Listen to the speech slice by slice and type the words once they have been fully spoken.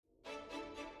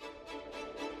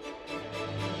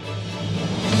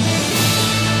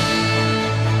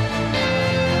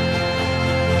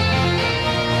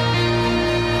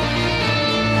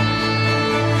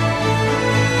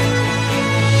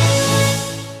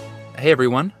Hey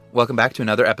everyone, welcome back to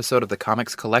another episode of the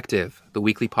Comics Collective, the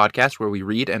weekly podcast where we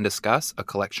read and discuss a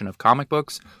collection of comic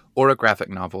books or a graphic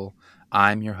novel.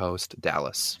 I'm your host,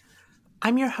 Dallas.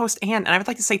 I'm your host, Anne, and I would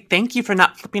like to say thank you for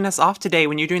not flipping us off today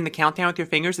when you're doing the countdown with your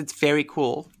fingers. It's very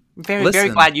cool. Very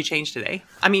glad you changed today.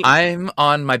 I'm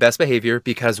on my best behavior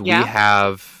because we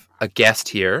have a guest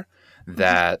here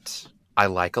that I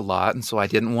like a lot, and so I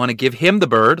didn't want to give him the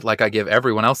bird like I give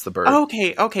everyone else the bird.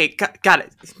 Okay, got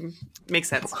it. Makes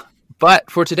sense.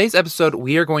 But for today's episode,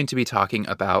 we are going to be talking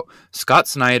about Scott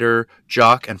Snyder,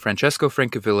 Jock, and Francesco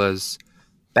Francovilla's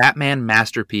Batman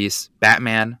masterpiece,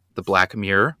 Batman the Black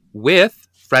Mirror, with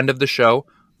friend of the show,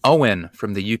 Owen,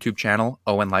 from the YouTube channel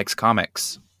Owen Likes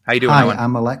Comics. How you doing, Owen? Hi,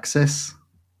 I'm Alexis.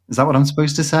 Is that what I'm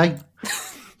supposed to say?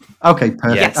 Okay,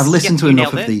 perfect. Yes. I've listened to you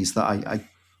enough nailed of it. these that I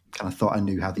kind of thought I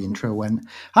knew how the intro went.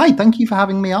 Hi, thank you for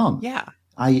having me on. Yeah.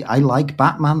 I like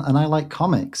Batman and I like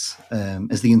comics,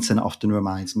 as the internet often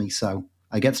reminds me. So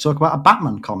I get to talk about a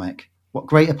Batman comic. What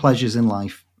greater pleasures in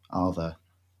life are there?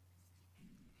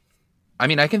 I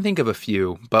mean, I can think of a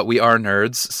few, but we are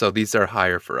nerds, so these are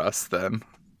higher for us than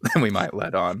we might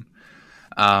let on.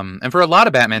 And for a lot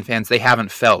of Batman fans, they haven't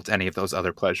felt any of those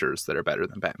other pleasures that are better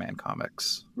than Batman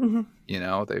comics. Mm-hmm. You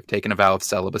know, they've taken a vow of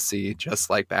celibacy, just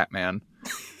like Batman.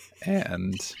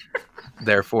 And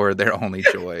therefore, their only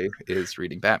joy is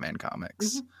reading Batman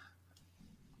comics.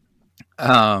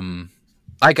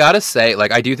 I gotta say,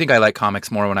 like, I do think I like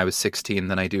comics more when I was 16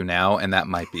 than I do now, and that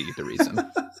might be the reason.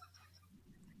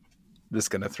 Just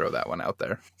gonna throw that one out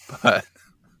there. But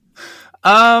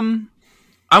I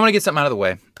want to get something out of the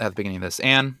way at the beginning of this.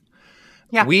 Anne,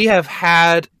 we have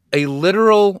had a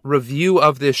literal review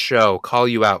of this show call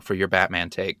you out for your Batman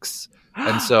takes.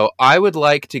 And so I would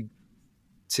like to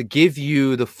give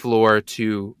you the floor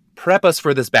to prep us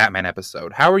for this Batman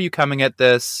episode. How are you coming at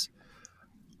this?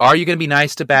 Are you going to be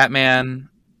nice to Batman?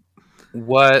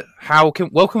 What can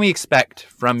we expect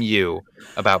from you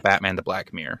about Batman the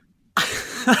Black Mirror?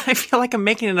 I feel like I'm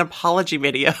making an apology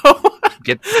video.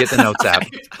 Get the notes out.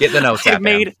 Get the notes out. I've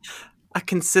made a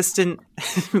consistent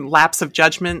lapse of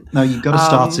judgment. No, you've got to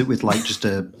start it with like just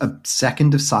a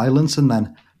second of silence and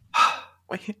then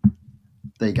Wait.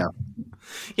 there you go.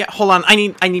 Yeah, hold on. I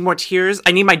need more tears.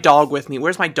 I need my dog with me.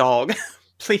 Where's my dog?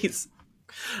 Please.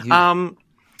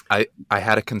 I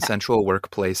had a consensual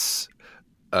workplace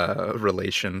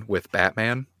relation with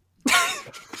Batman.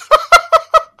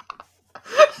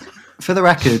 For the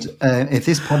record, if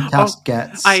this podcast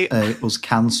gets was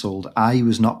cancelled, I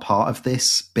was not part of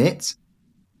this bit.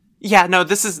 Yeah, no,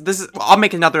 this is. I'll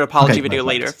make another apology video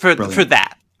later for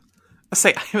that. I'll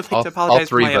say I would like to apologize. All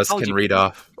three of us can read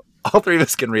off. All three of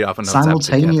us can read off a notes app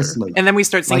simultaneously, and then we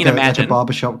start singing like Imagine. like a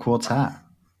barbershop quartet.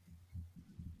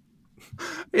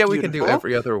 Yeah, we can do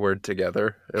every other word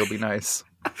together. It'll be nice.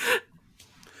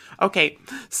 Okay,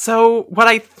 so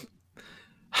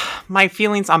my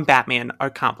feelings on Batman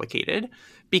are complicated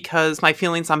because my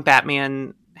feelings on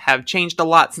Batman have changed a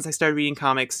lot since I started reading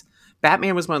comics.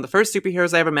 Batman was one of the first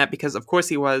superheroes I ever met because, of course,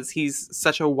 he was. He's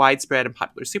such a widespread and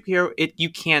popular superhero. You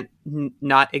can't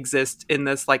not exist in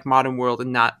this like modern world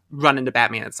and not run into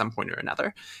Batman at some point or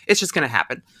another. It's just going to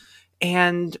happen.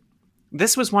 And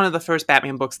this was one of the first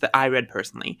Batman books that I read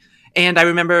personally. And I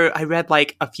remember I read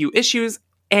like a few issues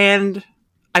and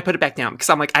I put it back down because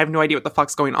I'm like, I have no idea what the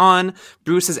fuck's going on.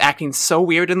 Bruce is acting so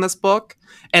weird in this book.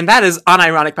 And that is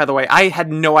unironic, by the way. I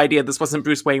had no idea this wasn't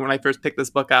Bruce Wayne when I first picked this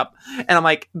book up. And I'm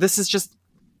like, this is just,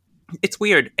 it's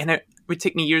weird. And it would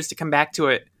take me years to come back to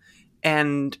it.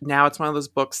 And now it's one of those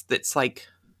books that's like,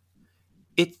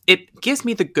 it gives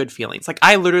me the good feelings. Like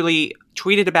I literally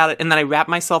tweeted about it and then I wrapped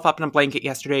myself up in a blanket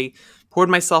yesterday, poured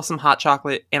myself some hot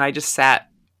chocolate, and I just sat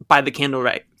by the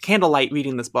candlelight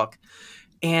reading this book.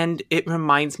 And it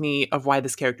reminds me of why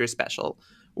this character is special.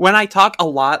 When I talk a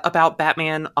lot about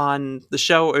Batman on the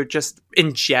show or just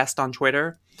in jest on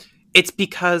Twitter, it's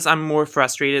because I'm more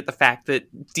frustrated at the fact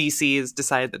that DC has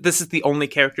decided that this is the only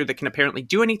character that can apparently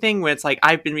do anything, when it's like,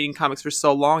 I've been reading comics for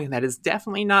so long, and that is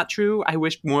definitely not true. I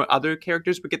wish more other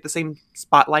characters would get the same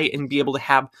spotlight and be able to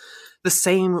have the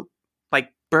same,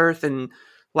 like, birth and,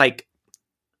 like,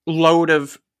 load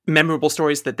of memorable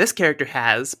stories that this character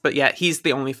has, but yet he's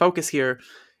the only focus here.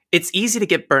 It's easy to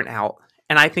get burnt out,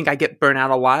 and I think I get burnt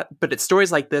out a lot, but it's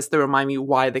stories like this that remind me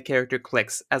why the character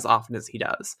clicks as often as he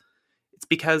does. It's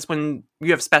because when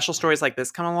you have special stories like this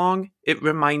come along, it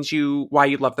reminds you why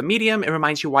you love the medium, it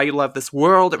reminds you why you love this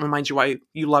world, it reminds you why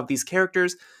you love these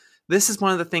characters. This is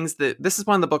one of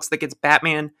the books that gets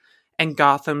Batman and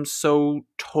Gotham so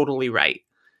totally right.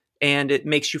 And it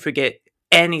makes you forget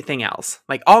anything else.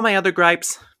 Like all my other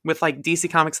gripes with like DC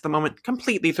Comics at the moment,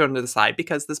 completely thrown to the side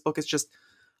because this book is just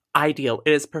ideal.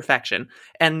 It is perfection.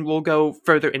 And we'll go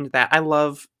further into that. I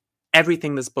love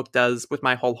everything this book does with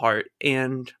my whole heart.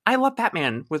 And I love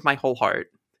Batman with my whole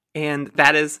heart. And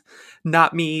that is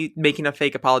not me making a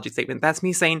fake apology statement. That's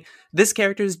me saying this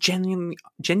character is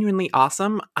genuinely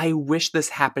awesome. I wish this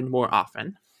happened more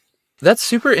often. That's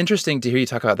super interesting to hear you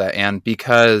talk about that, Anne,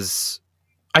 because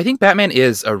I think Batman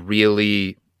is a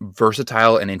really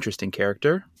versatile and interesting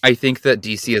character. I think that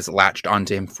DC has latched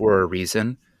onto him for a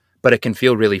reason, but it can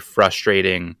feel really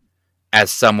frustrating as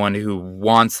someone who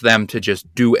wants them to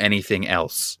just do anything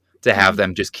else, to have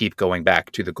them just keep going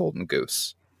back to the golden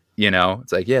goose. You know,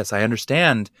 it's like, yes, I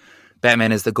understand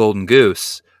Batman is the golden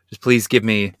goose. Just please give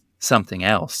me something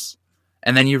else.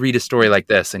 And then you read a story like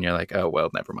this and you're like, oh, well,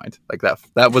 never mind. Like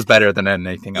that was better than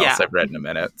anything else I've read in a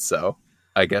minute. So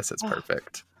I guess it's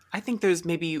perfect. I think there's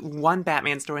maybe one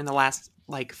Batman story in the last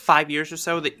 5 years or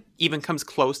so that even comes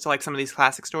close to some of these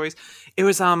classic stories. It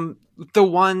was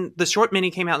the short mini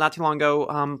came out not too long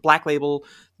ago, Black Label,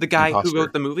 the guy Imposter. Who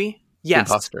wrote the movie. Yes.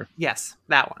 Imposter. Yes,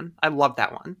 that one. I love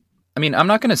that one. I mean, I'm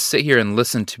not going to sit here and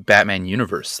listen to Batman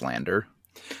Universe slander.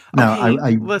 No, Okay,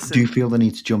 I do feel the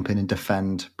need to jump in and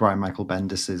defend Brian Michael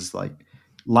Bendis's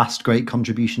last great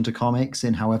contribution to comics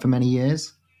in however many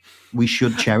years. We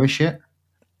should cherish it.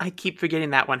 I keep forgetting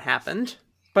that one happened,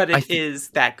 but it is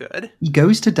that good. He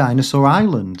goes to Dinosaur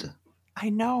Island. I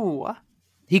know.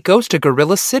 He goes to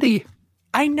Gorilla City.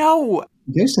 I know.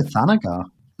 He goes to Thanagar.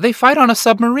 They fight on a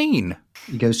submarine.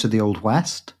 He goes to the Old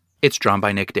West. It's drawn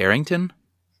by Nick Darrington.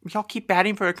 Y'all keep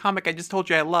batting for a comic I just told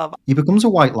you I love. He becomes a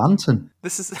White Lantern.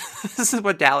 This is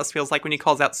what Dallas feels like when he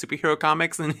calls out superhero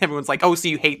comics and everyone's like, oh, so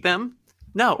you hate them?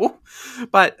 No.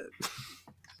 But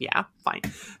yeah, fine.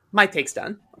 My take's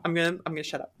done. I'm gonna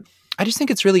shut up. I just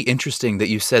think it's really interesting that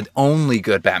you said only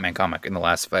good Batman comic in the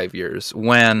last 5 years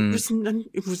when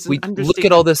it was we look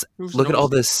at all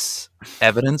this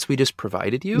evidence we just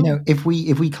provided you. You know, if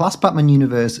we class Batman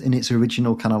Universe in its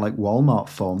original kind of Walmart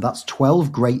form, that's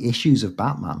 12 great issues of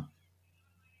Batman.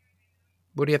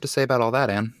 What do you have to say about all that,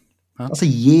 Anne? Huh? That's a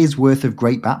year's worth of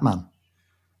great Batman.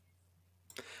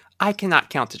 I cannot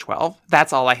count to 12.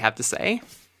 That's all I have to say.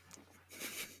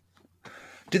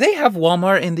 Do they have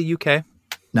Walmart in the UK?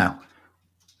 No.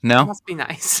 No? Must be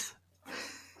nice.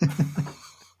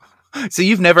 So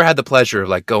you've never had the pleasure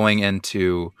of going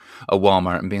into a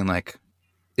Walmart and being like,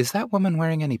 is that woman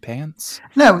wearing any pants?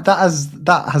 No,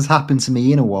 that has happened to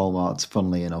me in a Walmart,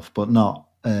 funnily enough, but not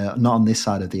on this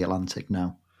side of the Atlantic,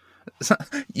 no.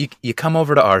 You come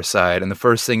over to our side, and the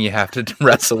first thing you have to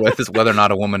wrestle with is whether or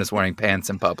not a woman is wearing pants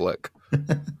in public.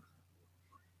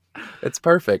 It's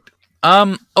perfect.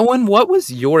 Owen, what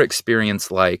was your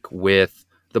experience like with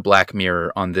the Black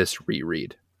Mirror on this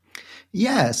reread?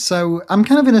 Yeah, so I'm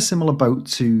kind of in a similar boat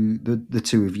to the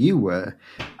two of you were.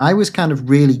 I was kind of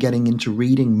really getting into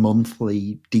reading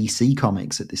monthly DC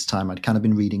comics at this time. I'd kind of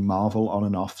been reading Marvel on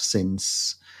and off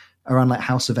since around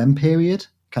House of M period,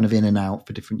 kind of in and out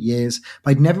for different years.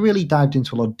 But I'd never really dived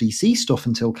into a lot of DC stuff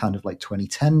until kind of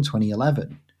 2010,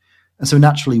 2011. And so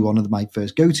naturally, one of my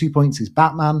first go-to points is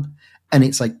Batman. And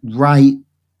it's right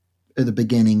at the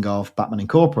beginning of Batman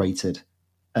Incorporated.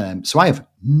 So I have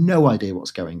no idea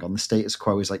what's going on. The status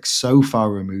quo is so far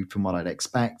removed from what I'd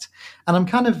expect. And I'm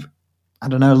kind of, I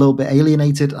don't know, a little bit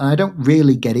alienated. And I don't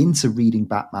really get into reading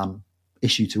Batman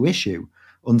issue to issue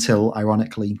until,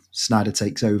 ironically, Snyder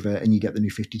takes over and you get the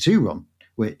New 52 run,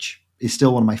 which is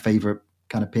still one of my favorite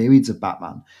kind of periods of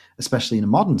Batman, especially in a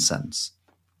modern sense.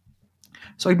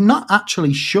 So I'm not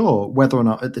actually sure whether or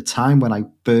not at the time when I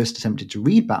first attempted to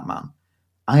read Batman,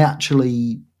 I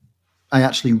actually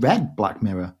read Black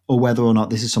Mirror, or whether or not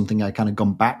this is something I kind of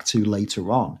gone back to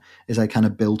later on as I kind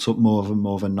of built up more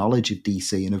of a knowledge of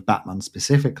DC and of Batman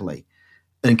specifically,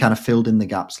 and kind of filled in the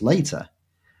gaps later.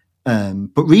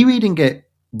 But rereading it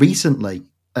recently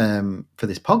for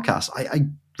this podcast, I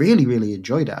really, really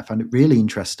enjoyed it. I found it really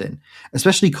interesting,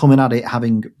 especially coming at it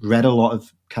having read a lot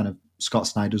of kind of Scott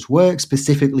Snyder's work,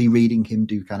 specifically reading him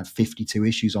do kind of 52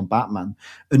 issues on Batman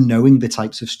and knowing the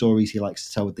types of stories he likes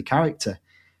to tell with the character.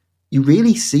 You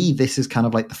really see this as kind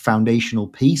of the foundational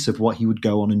piece of what he would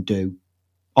go on and do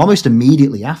almost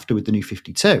immediately after with the New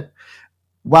 52,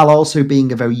 while also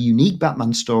being a very unique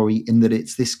Batman story in that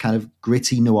it's this kind of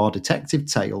gritty noir detective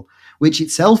tale, which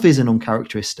itself isn't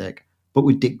uncharacteristic, but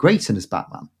with Dick Grayson as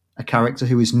Batman, a character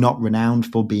who is not renowned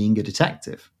for being a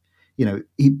detective. You know,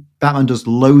 Batman does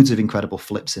loads of incredible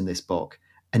flips in this book,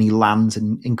 and he lands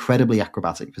in incredibly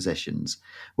acrobatic positions.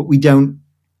 But we don't,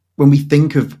 when we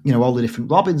think of, all the different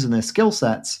Robins and their skill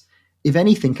sets, if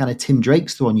anything, kind of Tim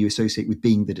Drake's the one you associate with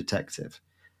being the detective.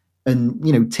 And,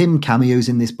 Tim cameos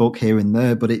in this book here and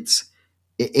there, but it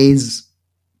is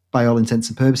by all intents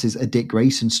and purposes, a Dick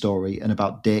Grayson story and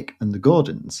about Dick and the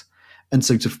Gordons. And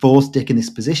so to force Dick in this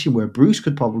position where Bruce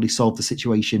could probably solve the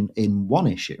situation in one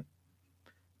issue.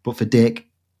 But for Dick,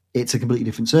 it's a completely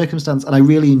different circumstance. And I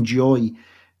really enjoy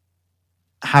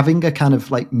having a kind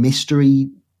of like mystery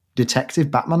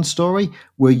detective Batman story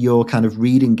where you're kind of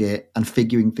reading it and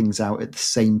figuring things out at the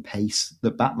same pace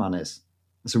that Batman is.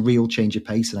 It's a real change of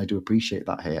pace, and I do appreciate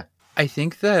that here. I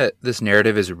think that this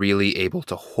narrative is really able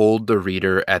to hold the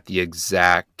reader at the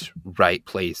exact right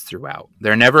place throughout.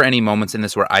 There are never any moments in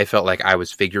this where I felt like I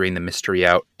was figuring the mystery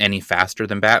out any faster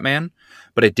than Batman,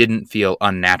 but it didn't feel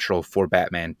unnatural for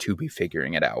Batman to be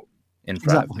figuring it out in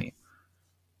front of me.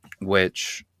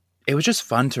 Which, it was just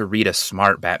fun to read a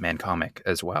smart Batman comic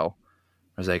as well.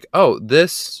 I was like, oh,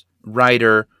 this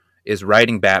writer is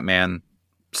writing Batman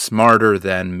smarter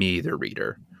than me, the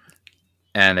reader.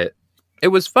 And it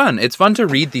was fun. It's fun to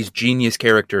read these genius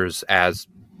characters as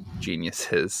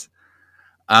geniuses.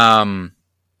 So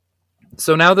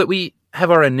now that we have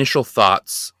our initial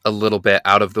thoughts a little bit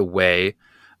out of the way,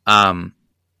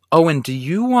 Owen, do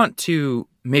you want to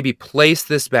maybe place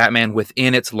this Batman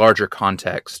within its larger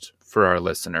context for our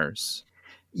listeners?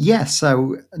 Yeah,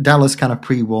 so Dallas kind of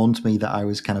pre-warned me that I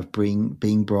was kind of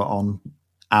being brought on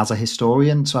as a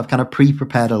historian. So I've kind of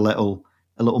pre-prepared a little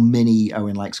mini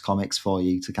Owen Likes Comics for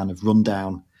you to kind of run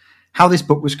down how this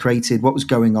book was created, what was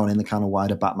going on in the kind of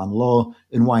wider Batman lore,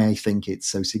 and why I think it's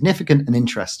so significant and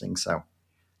interesting. So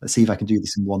let's see if I can do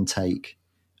this in one take.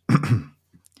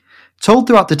 Told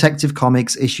throughout Detective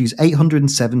Comics issues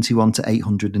 871 to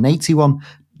 881,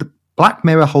 the Black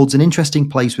Mirror holds an interesting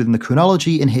place within the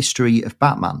chronology and history of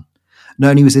Batman.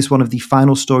 Not only was this one of the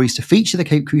final stories to feature the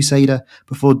Caped Crusader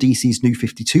before DC's New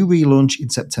 52 relaunch in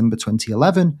September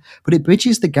 2011, but it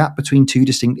bridges the gap between two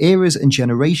distinct eras and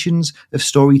generations of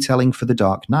storytelling for the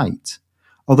Dark Knight.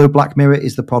 Although Black Mirror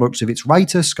is the product of its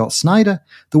writer, Scott Snyder,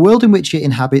 the world in which it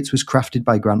inhabits was crafted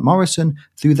by Grant Morrison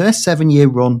through their 7-year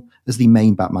run as the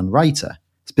main Batman writer.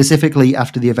 Specifically,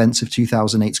 after the events of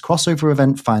 2008's crossover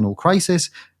event Final Crisis,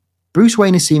 Bruce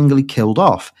Wayne is seemingly killed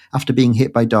off after being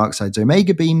hit by Darkseid's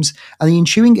Omega beams, and the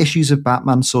ensuing issues of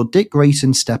Batman saw Dick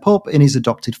Grayson step up in his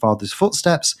adopted father's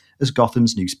footsteps as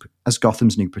Gotham's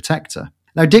new protector.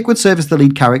 Now, Dick would serve as the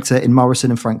lead character in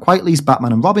Morrison and Frank Quitely's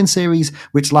Batman and Robin series,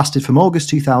 which lasted from August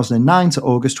 2009 to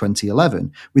August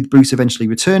 2011, with Bruce eventually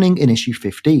returning in issue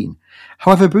 15.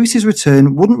 However, Bruce's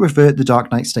return wouldn't revert the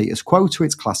Dark Knight status quo to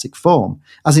its classic form,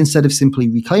 as instead of simply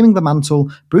reclaiming the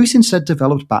mantle, Bruce instead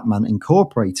developed Batman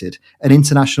Incorporated, an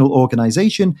international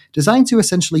organization designed to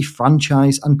essentially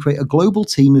franchise and create a global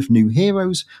team of new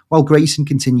heroes, while Grayson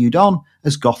continued on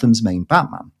as Gotham's main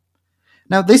Batman.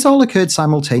 Now, this all occurred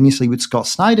simultaneously with Scott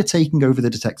Snyder taking over the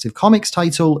Detective Comics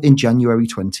title in January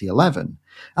 2011.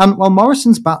 And while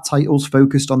Morrison's Bat titles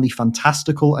focused on the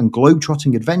fantastical and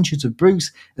globe-trotting adventures of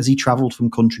Bruce as he travelled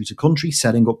from country to country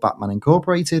setting up Batman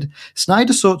Incorporated,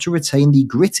 Snyder sought to retain the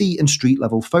gritty and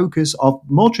street-level focus of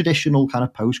more traditional kind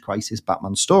of post-crisis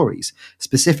Batman stories,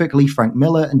 specifically Frank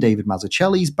Miller and David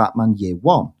Mazzucchelli's Batman Year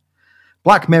One.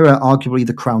 Black Mirror, arguably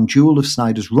the crown jewel of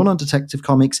Snyder's run on Detective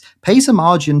Comics, pays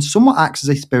homage and somewhat acts as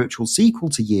a spiritual sequel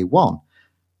to Year One.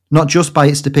 Not just by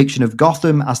its depiction of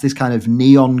Gotham as this kind of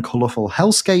neon, colourful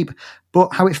hellscape, but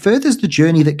how it furthers the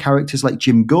journey that characters like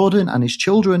Jim Gordon and his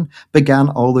children began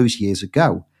all those years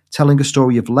ago, telling a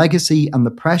story of legacy and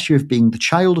the pressure of being the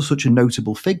child of such a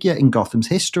notable figure in Gotham's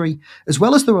history, as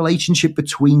well as the relationship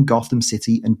between Gotham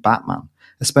City and Batman,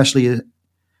 especially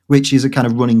which is a kind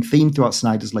of running theme throughout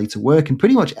Snyder's later work, and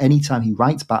pretty much any time he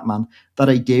writes Batman, that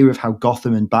idea of how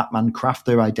Gotham and Batman craft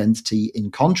their identity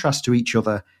in contrast to each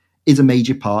other is a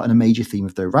major part and a major theme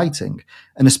of their writing,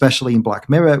 and especially in Black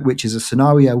Mirror, which is a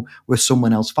scenario where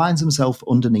someone else finds himself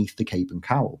underneath the cape and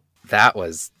cowl. That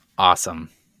was awesome.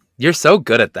 You're so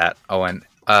good at that, Owen.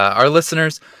 Our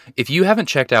listeners, if you haven't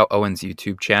checked out Owen's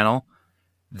YouTube channel,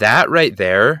 that right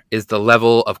there is the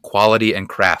level of quality and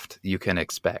craft you can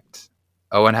expect.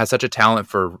 Owen has such a talent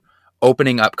for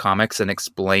opening up comics and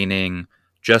explaining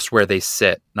just where they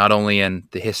sit, not only in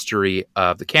the history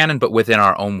of the canon, but within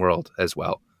our own world as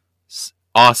well.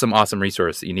 Awesome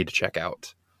resource that you need to check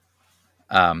out.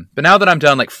 But now that I'm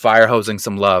done fire hosing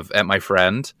some love at my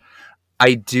friend,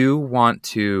 I do want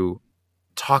to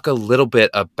talk a little bit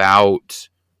about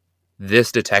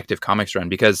this Detective Comics run,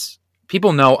 because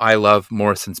people know I love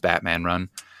Morrison's Batman run,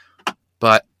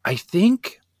 but I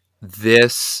think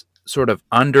this sort of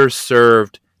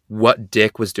underserved what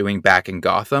Dick was doing back in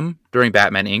Gotham during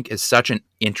Batman Inc. is such an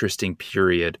interesting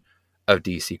period of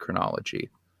DC chronology.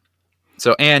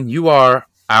 So, Anne, you are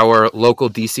our local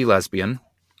DC lesbian.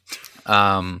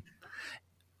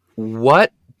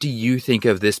 What do you think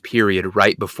of this period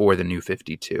right before the New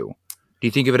 52? Do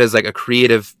you think of it as like a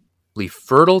creatively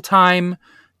fertile time?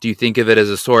 Do you think of it as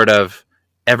a sort of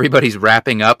everybody's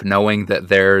wrapping up knowing that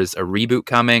there's a reboot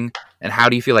coming? And how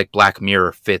do you feel like Black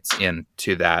Mirror fits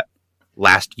into that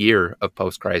last year of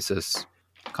post-crisis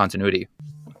continuity?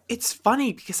 It's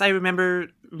funny because I remember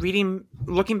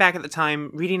looking back at the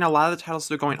time, reading a lot of the titles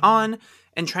that were going on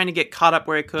and trying to get caught up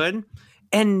where I could.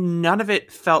 And none of it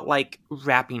felt like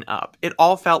wrapping up. It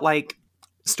all felt like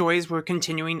stories were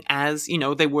continuing as,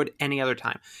 they would any other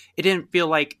time. It didn't feel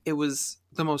like it was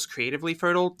the most creatively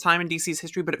fertile time in DC's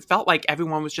history, but it felt like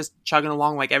everyone was just chugging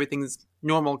along like everything's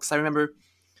normal. Because I remember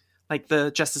like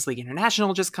the Justice League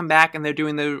International just come back and they're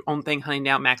doing their own thing, hunting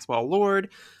down Maxwell Lord.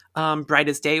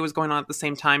 Brightest Day was going on at the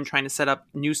same time, trying to set up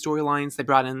new storylines. They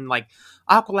brought in like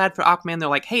Aqualad for Aquaman. They're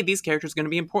like, hey, these characters are going to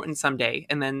be important someday.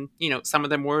 And then, some of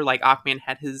them were like Aquaman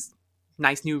had his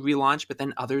nice new relaunch, but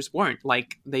then others weren't.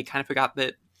 Like they kind of forgot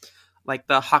that like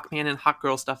the Hawkman and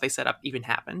Hawkgirl stuff they set up even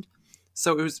happened.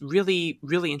 So it was really,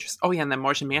 really interesting. Oh yeah, and then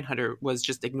Martian Manhunter was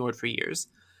just ignored for years,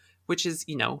 which is,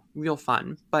 real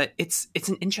fun. But it's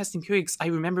an interesting period because I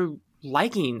remember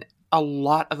liking a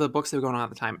lot of the books that were going on at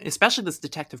the time, especially this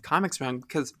Detective Comics run,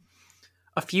 because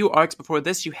a few arcs before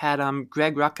this, you had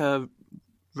Greg Rucka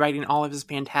writing all of his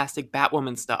fantastic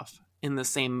Batwoman stuff in the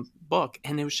same book.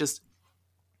 And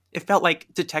it felt like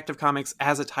Detective Comics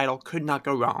as a title could not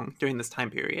go wrong during this time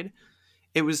period.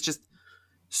 It was just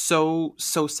so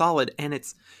solid. And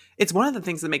it's one of the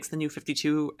things that makes the New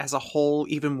 52 as a whole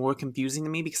even more confusing to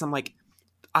me, because I'm like,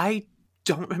 I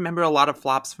don't remember a lot of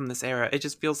flops from this era. It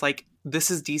just feels like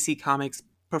this is DC Comics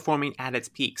performing at its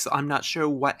peak. So I'm not sure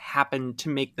what happened to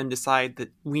make them decide that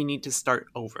we need to start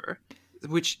over,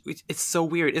 which it's so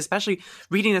weird, especially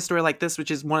reading a story like this,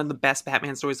 which is one of the best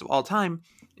Batman stories of all time.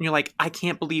 And you're like, I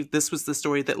can't believe this was the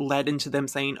story that led into them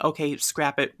saying, okay,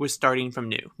 scrap it. We're starting from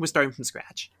new. We're starting from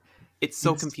scratch. It's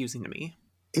so confusing to me.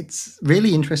 It's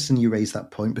really interesting you raise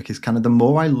that point, because kind of the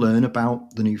more I learn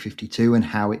about the New 52 and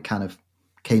how it kind of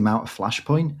came out of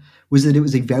Flashpoint, was that it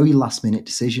was a very last minute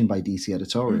decision by DC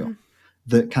editorial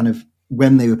that kind of,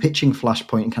 when they were pitching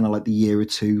Flashpoint and kind of like the year or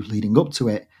two leading up to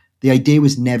it, the idea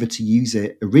was never to use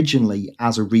it originally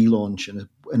as a relaunch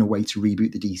and a way to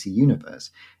reboot the DC universe.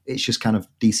 It's just kind of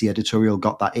DC editorial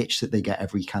got that itch that they get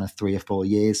every kind of 3 or 4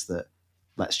 years that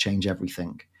let's change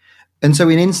everything. And so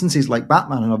in instances like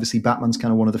Batman, and obviously Batman's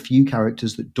kind of one of the few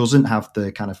characters that doesn't have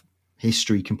the kind of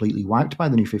history completely wiped by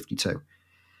the New 52.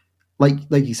 Like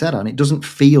you said, Anne, it doesn't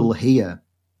feel here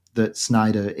that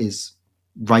Snyder is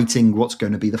writing what's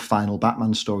going to be the final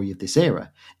Batman story of this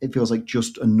era. It feels like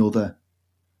just another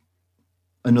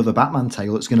Batman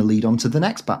tale that's going to lead on to the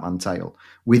next Batman tale,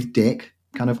 with Dick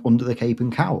kind of under the cape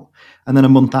and cowl. And then a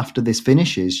month after this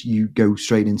finishes, you go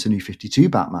straight into New 52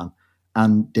 Batman,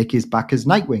 and Dick is back as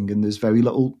Nightwing, and there's very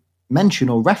little mention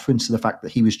or reference to the fact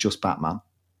that he was just Batman.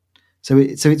 So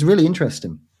it's really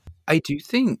interesting. I do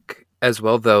think as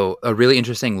well, though, a really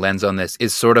interesting lens on this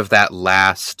is sort of that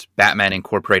last Batman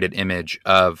Incorporated image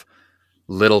of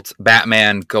little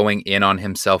Batman going in on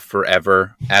himself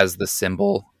forever as the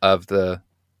symbol of the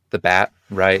bat,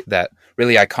 right? That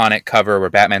really iconic cover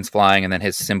where Batman's flying and then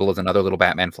his symbol is another little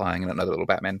Batman flying and another little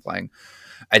Batman flying.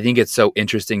 I think it's so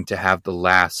interesting to have the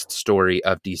last story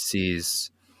of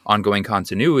DC's ongoing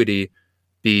continuity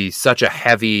be such a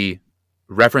heavy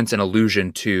reference and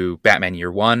allusion to Batman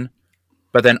Year One,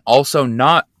 but then also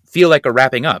not feel like a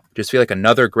wrapping up, just feel like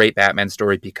another great Batman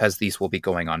story because these will be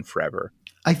going on forever.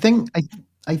 I think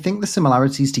the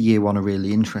similarities to Year One are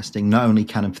really interesting, not only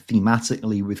kind of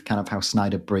thematically with kind of how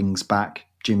Snyder brings back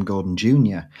Jim Gordon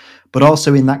Jr., but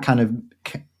also in that kind of,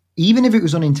 even if it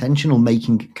was unintentional,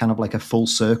 making kind of like a full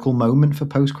circle moment for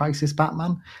post-crisis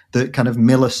Batman, that kind of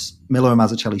Miller and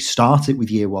Mazzucchelli started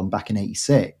with Year One back in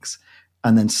 '86,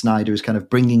 and then Snyder is kind of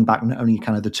bringing back not only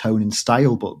kind of the tone and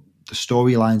style, but the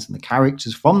storylines and the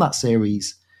characters from that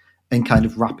series and kind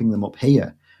of wrapping them up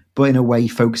here, but in a way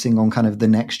focusing on kind of the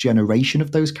next generation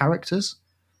of those characters.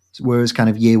 Whereas kind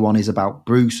of Year One is about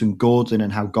Bruce and Gordon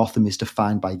and how Gotham is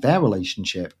defined by their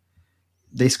relationship.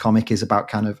 This comic is about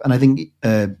kind of, and I think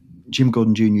Jim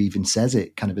Gordon Jr. even says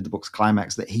it kind of in the book's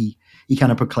climax, that he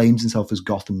kind of proclaims himself as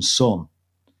Gotham's son.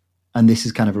 And this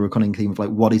is kind of a recurring theme of like,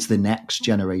 what is the next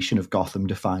generation of Gotham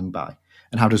defined by?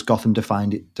 And how does Gotham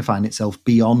define itself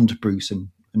beyond Bruce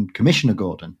and Commissioner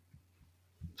Gordon?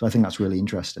 So I think that's really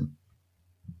interesting.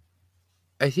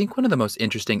 I think one of the most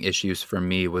interesting issues for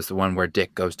me was the one where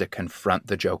Dick goes to confront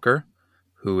the Joker,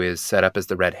 who is set up as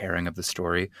the red herring of the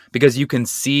story, because you can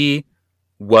see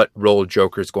what role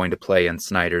Joker's going to play in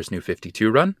Snyder's New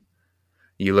 52 run.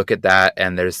 You look at that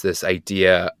and there's this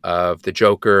idea of the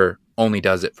Joker only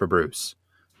does it for Bruce,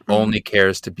 only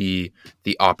cares to be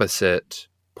the opposite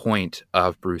point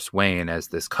of Bruce Wayne as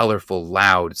this colorful,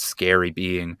 loud, scary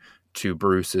being to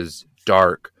Bruce's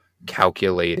dark,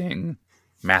 calculating,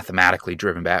 mathematically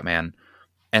driven Batman.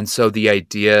 And so the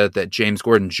idea that James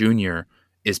Gordon Jr.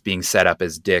 is being set up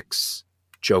as Dick's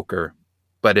Joker,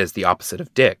 but is the opposite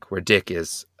of Dick, where Dick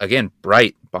is, again,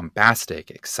 bright, bombastic,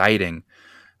 exciting,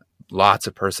 lots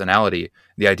of personality.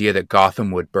 The idea that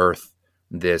Gotham would birth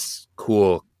this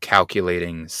cool,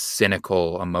 calculating,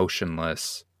 cynical,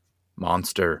 emotionless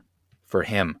monster for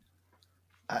him.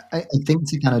 I think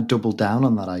to kind of double down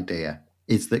on that idea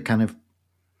is that kind of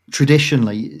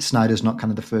traditionally, Snyder's not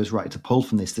kind of the first writer to pull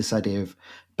from this idea of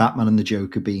Batman and the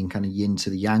Joker being kind of yin to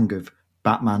the yang of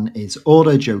Batman is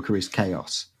order, Joker is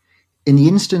chaos. In the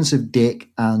instance of Dick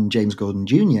and James Gordon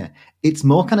Jr., it's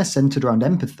more kind of centered around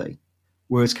empathy.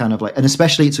 Whereas kind of like, and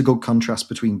especially it's a good contrast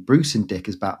between Bruce and Dick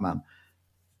as Batman.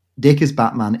 Dick as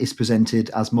Batman is presented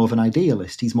as more of an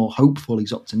idealist. He's more hopeful,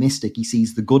 he's optimistic, he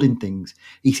sees the good in things.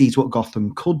 He sees what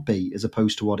Gotham could be as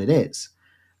opposed to what it is.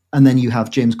 And then you have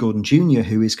James Gordon Jr.,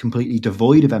 who is completely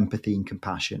devoid of empathy and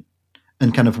compassion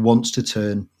and kind of wants to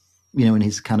turn, in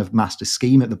his kind of master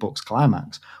scheme at the book's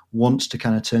climax, wants to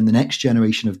kind of turn the next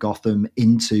generation of Gotham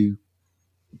into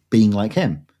being like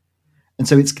him. And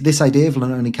so it's this idea of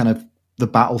not only kind of the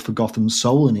battle for Gotham's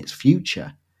soul and its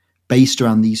future based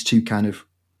around these two kind of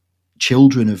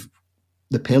children of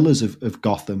the pillars of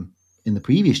Gotham in the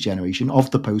previous generation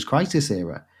of the post-crisis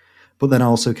era, but then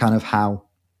also kind of how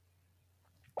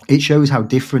it shows how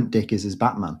different Dick is as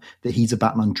Batman, that he's a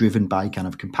Batman driven by kind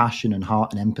of compassion and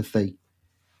heart and empathy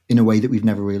in a way that we've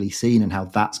never really seen, and how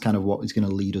that's kind of what is going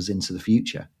to lead us into the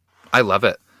future. I love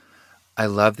it. I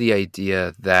love the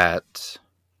idea that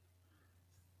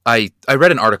I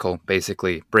read an article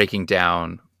basically breaking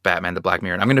down Batman the Black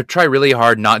Mirror, and I'm going to try really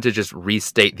hard not to just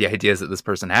restate the ideas that this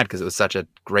person had because it was such a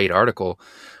great article,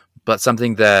 but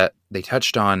something that they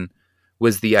touched on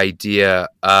was the idea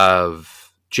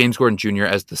of James Gordon Jr.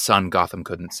 as the son Gotham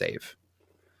couldn't save.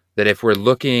 That if we're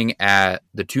looking at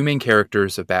the two main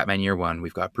characters of Batman Year One,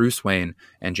 we've got Bruce Wayne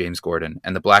and James Gordon,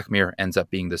 and the Black Mirror ends up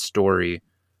being the story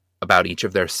about each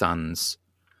of their sons.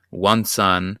 One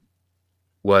son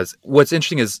was... What's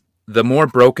interesting is the more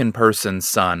broken person's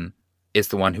son is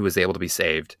the one who was able to be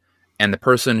saved, and the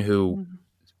person who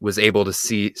was able to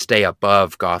stay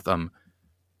above Gotham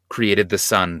created the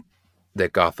son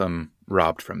that Gotham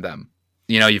robbed from them.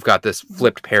 You've got this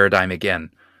flipped paradigm again,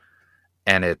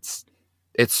 and it's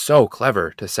so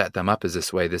clever to set them up as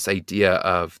this way, this idea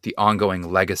of the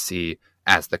ongoing legacy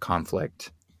as the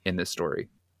conflict in this story.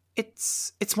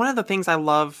 It's one of the things I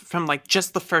love from like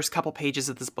just the first couple pages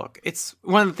of this book. It's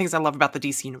one of the things I love about the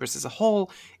DC universe as a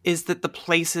whole is that the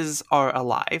places are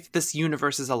alive. This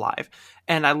universe is alive.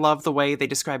 And I love the way they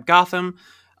describe Gotham.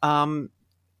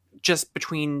 Just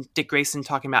between Dick Grayson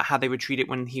talking about how they would treat it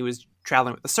when he was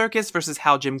traveling with the circus versus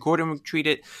how Jim Gordon would treat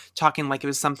it, talking like it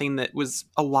was something that was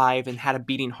alive and had a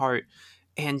beating heart,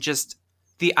 and just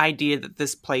the idea that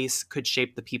this place could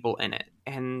shape the people in it.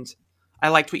 And I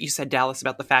liked what you said, Dallas,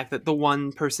 about the fact that the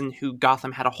one person who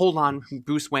Gotham had a hold on,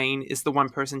 Bruce Wayne, is the one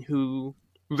person who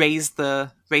raised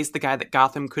the guy that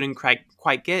Gotham couldn't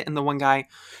quite get, and the one guy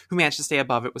who managed to stay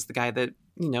above it was the guy that,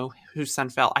 whose son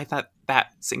fell. I thought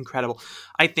that's incredible.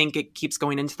 I think it keeps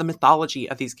going into the mythology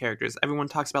of these characters. Everyone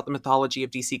talks about the mythology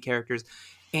of DC characters,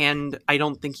 and I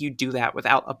don't think you do that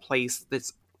without a place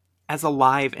that's as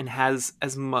alive and has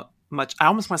as much, I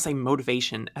almost want to say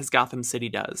motivation as Gotham City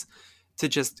does, to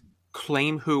just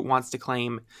claim who it wants to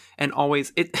claim. And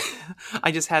always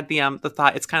I just had the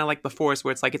thought, it's kind of like the Force,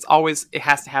 where it's like it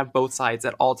has to have both sides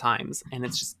at all times, and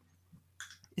it's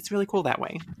really cool that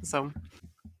way. So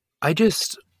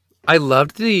I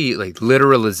loved the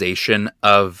literalization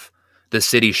of the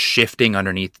city shifting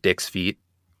underneath Dick's feet.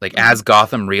 As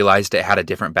Gotham realized it had a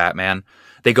different Batman,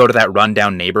 they go to that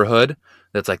rundown neighborhood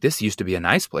that's like, this used to be a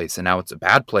nice place and now it's a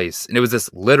bad place. And it was this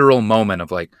literal moment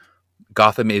of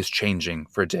Gotham is changing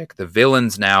for Dick. The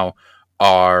villains now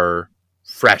are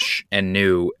fresh and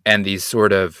new, and these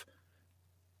sort of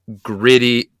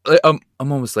gritty,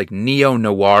 almost like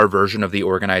neo-noir version of the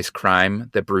organized crime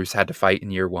that Bruce had to fight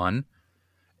in Year One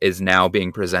is now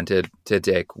being presented to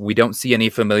Dick. We don't see any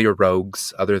familiar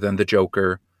rogues other than the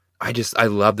Joker. I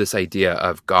love this idea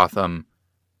of Gotham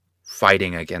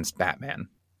fighting against Batman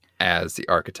as the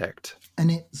architect.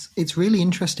 And it's really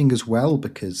interesting as well,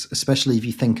 because especially if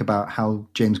you think about how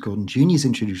James Gordon Jr. is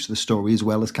introduced to the story, as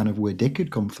well as kind of where Dick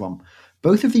had come from,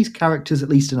 both of these characters, at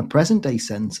least in a present day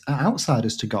sense, are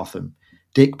outsiders to Gotham.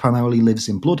 Dick primarily lives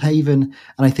in Bloodhaven, and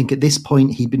I think at this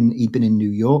point he'd been in New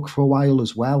York for a while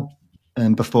as well.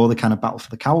 before the kind of Battle for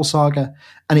the Cowl saga.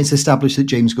 And it's established that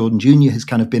James Gordon Jr. has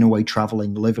kind of been away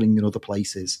traveling, living in other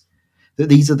places. That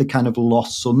these are the kind of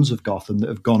lost sons of Gotham that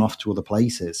have gone off to other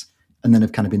places and then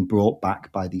have kind of been brought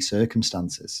back by these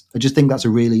circumstances. I just think that's a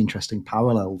really interesting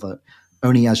parallel that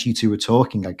only as you two were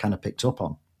talking, I kind of picked up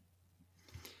on.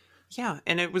 Yeah,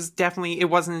 and it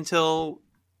wasn't until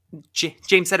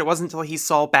James said it wasn't until he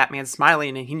saw Batman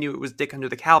smiling and he knew it was Dick under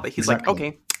the cowl, but he's like,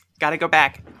 okay, gotta go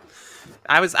back.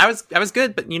 I was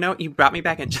good, but you brought me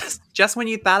back in. Just when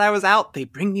you thought I was out, they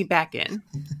bring me back in.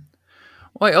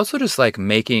 Well, I also just like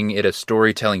making it a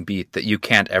storytelling beat that you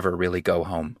can't ever really go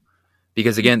home.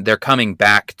 Because again, they're coming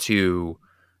back to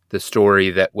the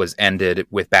story that was ended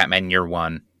with Batman Year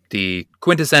One, the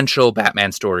quintessential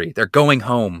Batman story. They're going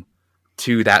home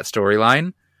to that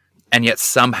storyline, and yet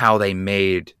somehow they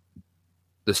made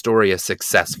the story a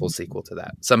successful sequel to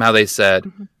that. Somehow they said,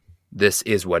 this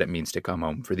is what it means to come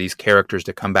home, for these characters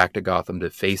to come back to Gotham to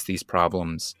face these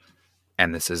problems,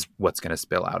 and this is what's going to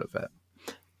spill out of it.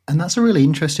 And that's a really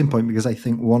interesting point, because I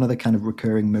think one of the kind of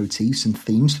recurring motifs and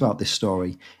themes throughout this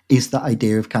story is that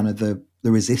idea of kind of the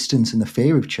resistance and the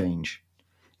fear of change.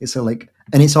 It's and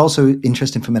it's also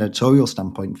interesting from an editorial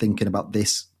standpoint, thinking about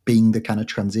this being the kind of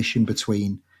transition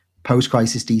between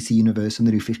post-crisis DC universe and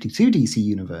the New 52 DC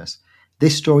universe.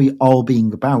 This story all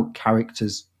being about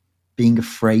characters being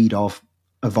afraid of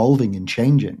evolving and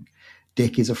changing.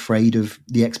 Dick is afraid of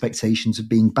the expectations of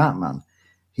being Batman.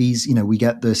 He's, we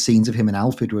get the scenes of him in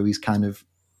Alfred where he's kind of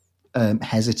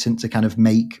hesitant to kind of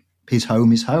make his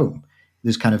home his home.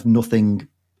 There's kind of nothing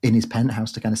in his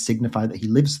penthouse to kind of signify that he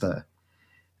lives there.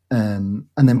 And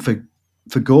then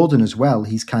for Gordon as well,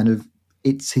 he's kind of,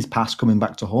 it's his past coming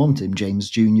back to haunt him. James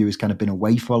Jr. has kind of been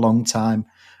away for a long time.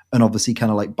 And obviously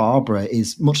kind of like Barbara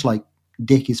is, much like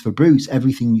Dick is for Bruce,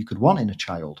 everything you could want in a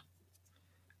child.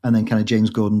 And then kind of James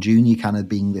Gordon Jr. kind of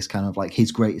being this kind of like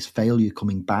his greatest failure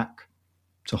coming back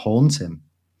to haunt him.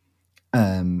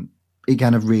 It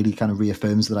kind of really kind of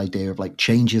reaffirms that idea of like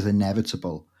change is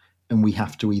inevitable and we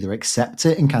have to either accept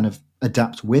it and kind of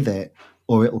adapt with it,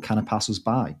 or it'll kind of pass us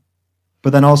by.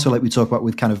 But then also, like we talk about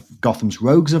with kind of Gotham's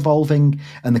rogues evolving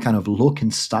and the kind of look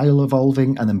and style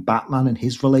evolving, and then Batman and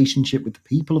his relationship with the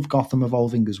people of Gotham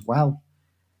evolving as well.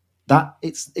 That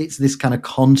it's this kind of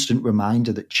constant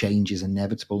reminder that change is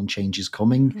inevitable and change is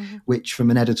coming, which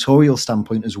from an editorial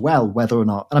standpoint as well, whether or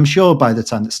not, and I'm sure by the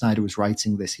time that Snyder was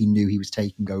writing this, he knew he was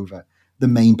taking over the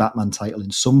main Batman title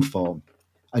in some form.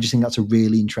 I just think that's a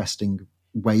really interesting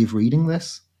way of reading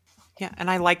this. Yeah,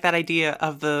 and I like that idea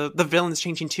of the villains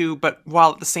changing too, but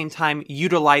while at the same time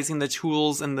utilizing the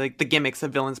tools and the gimmicks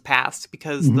of villains past,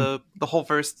 because the whole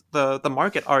the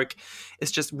market arc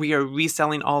is just, we are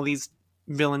reselling all these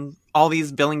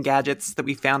villain gadgets that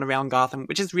we found around Gotham,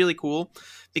 which is really cool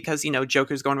because,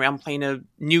 Joker's going around playing a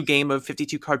new game of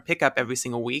 52 card pickup every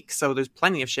single week. So there's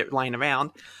plenty of shit lying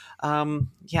around.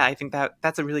 I think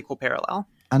that's a really cool parallel.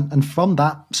 And from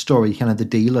that story, kind of the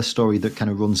dealer story that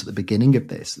kind of runs at the beginning of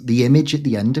this, the image at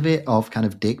the end of it of kind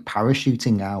of Dick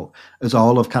parachuting out as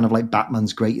all of kind of like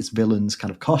Batman's greatest villains kind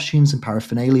of costumes and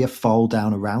paraphernalia fall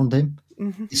down around him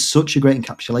is such a great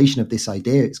encapsulation of this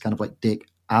idea. It's kind of like Dick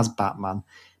as Batman,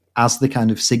 as the kind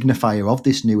of signifier of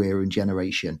this new era and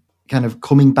generation, kind of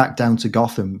coming back down to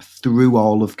Gotham through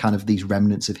all of kind of these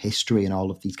remnants of history and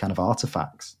all of these kind of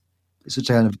artifacts. It's such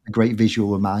a kind of a great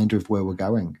visual reminder of where we're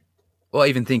going. Well, I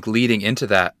even think leading into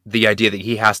that, the idea that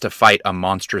he has to fight a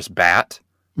monstrous bat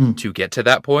to get to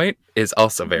that point is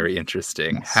also very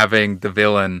interesting. Yes. Having the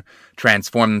villain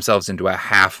transform themselves into a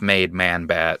half-made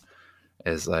man-bat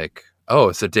is like,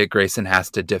 oh, so Dick Grayson has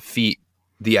to defeat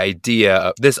the idea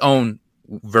of this own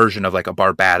version of like a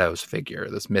Barbados figure,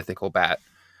 this mythical bat,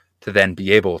 to then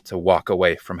be able to walk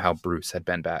away from how Bruce had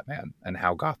been Batman and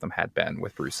how Gotham had been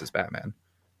with Bruce's Batman.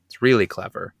 It's really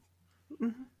clever.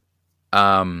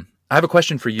 I have a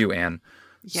question for you, Anne.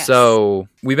 Yes. So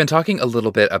we've been talking a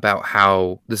little bit about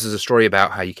how this is a story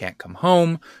about how you can't come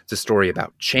home. It's a story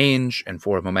about change and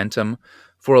forward momentum.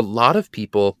 For a lot of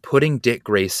people, putting Dick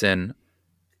Grayson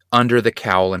under the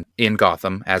cowl in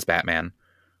Gotham as Batman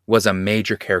was a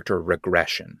major character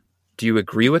regression. Do you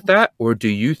agree with that? Or do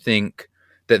you think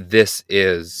that this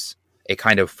is a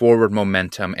kind of forward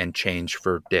momentum and change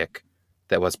for Dick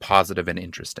that was positive and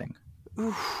interesting?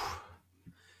 Oof.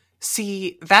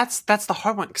 See, that's the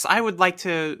hard one, because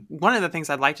one of the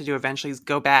things I'd like to do eventually is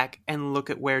go back and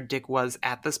look at where Dick was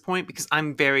at this point, because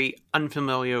I'm very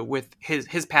unfamiliar with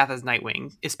his path as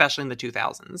Nightwing, especially in the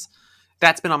 2000s.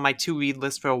 That's been on my to-read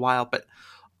list for a while, but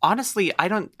honestly,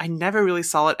 I never really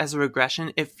saw it as a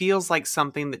regression. It feels like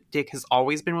something that Dick has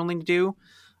always been willing to do.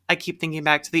 I keep thinking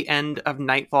back to the end of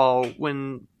Nightfall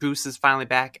when Bruce is finally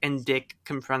back and Dick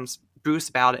confronts Bruce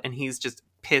about it, and he's just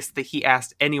pissed that he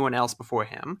asked anyone else before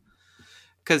him.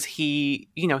 Because he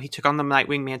took on the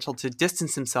Nightwing mantle to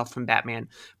distance himself from Batman,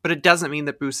 but it doesn't mean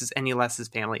that Bruce is any less his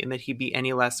family and that he'd be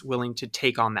any less willing to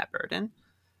take on that burden.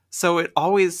 So it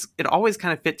always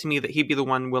kind of fit to me that he'd be the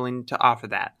one willing to offer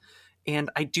that. And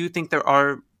I do think there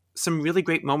are some really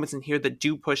great moments in here that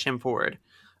do push him forward.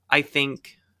 I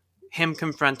think him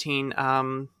confronting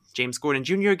James Gordon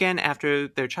Jr. again after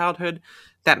their childhood,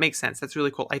 that makes sense. That's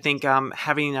really cool. I think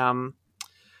having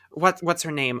what's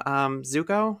her name?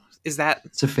 Zuko? Is that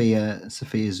Sophia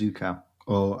Zuko?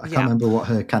 Or I can't remember what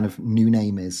her kind of new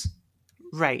name is.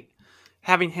 Right.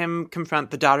 Having him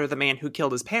confront the daughter of the man who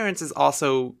killed his parents is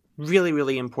also really,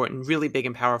 really important, really big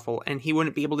and powerful. And he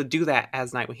wouldn't be able to do that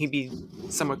as Nightwing. He'd be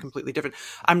somewhere completely different.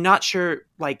 I'm not sure,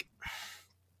 I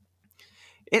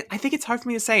think it's hard for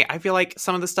me to say. I feel like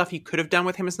some of the stuff you could have done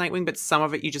with him as Nightwing, but some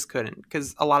of it you just couldn't.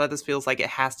 Because a lot of this feels like it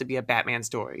has to be a Batman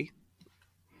story.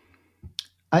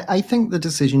 I think the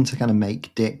decision to kind of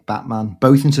make Dick Batman,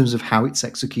 both in terms of how it's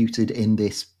executed in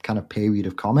this kind of period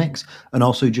of comics, and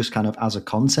also just kind of as a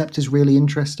concept, is really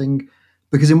interesting.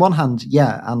 Because in one hand,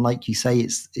 yeah, and like you say,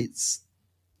 it's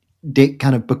Dick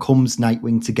kind of becomes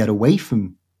Nightwing to get away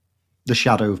from the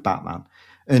shadow of Batman.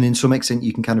 And in some extent,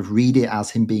 you can kind of read it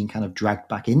as him being kind of dragged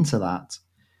back into that.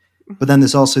 But then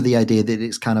there's also the idea that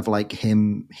it's kind of like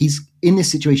him, he's in this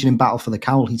situation in Battle for the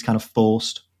Cowl, he's kind of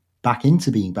forced back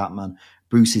into being Batman.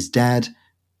 Bruce is dead.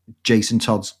 Jason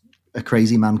Todd's a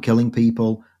crazy man killing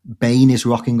people. Bane is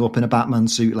rocking up in a Batman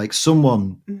suit. Like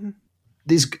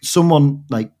there's someone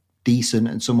like decent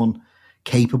and someone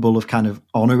capable of kind of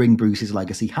honoring Bruce's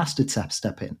legacy has to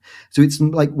step in. So it's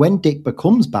like when Dick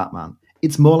becomes Batman,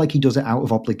 it's more like he does it out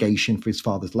of obligation for his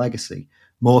father's legacy,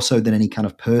 more so than any kind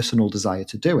of personal desire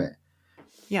to do it.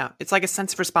 Yeah, it's like a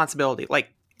sense of responsibility.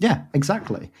 Yeah,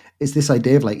 exactly. It's this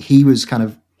idea of he was kind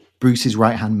of Bruce's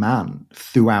right-hand man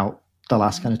throughout the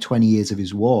last kind of 20 years of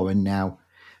his war, and now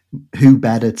who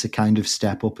better to kind of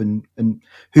step up and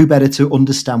who better to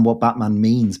understand what Batman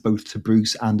means both to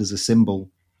Bruce and as a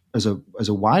symbol, as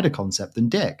a wider concept than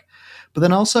Dick. But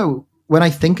then also when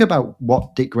I think about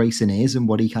what Dick Grayson is and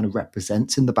what he kind of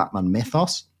represents in the Batman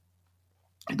mythos,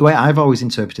 the way I've always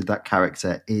interpreted that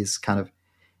character is kind of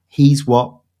he's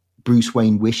what Bruce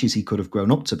Wayne wishes he could have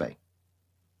grown up to be.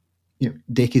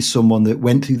 Dick is someone that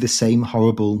went through the same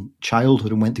horrible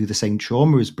childhood and went through the same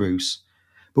trauma as Bruce,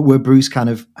 but where Bruce kind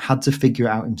of had to figure it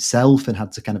out himself and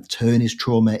had to kind of turn his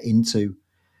trauma into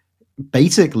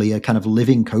basically a kind of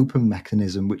living coping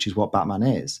mechanism, which is what Batman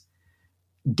is.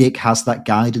 Dick has that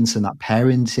guidance and that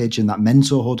parentage and that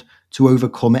mentorhood to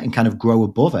overcome it and kind of grow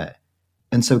above it.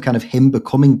 And so kind of him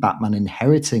becoming Batman,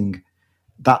 inheriting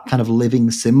that kind of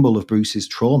living symbol of Bruce's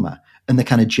trauma and the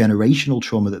kind of generational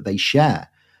trauma that they share,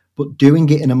 but doing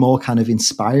it in a more kind of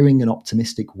inspiring and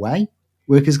optimistic way.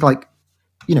 Because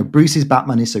Bruce's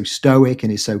Batman is so stoic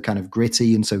and is so kind of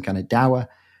gritty and so kind of dour.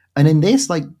 And in this,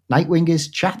 Nightwing is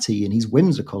chatty and he's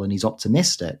whimsical and he's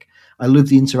optimistic. I love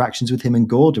the interactions with him and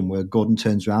Gordon, where Gordon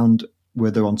turns around where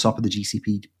they're on top of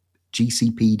the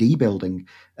GCPD building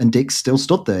and Dick's still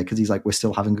stood there because he's like, we're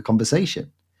still having a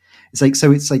conversation. It's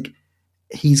like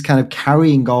he's kind of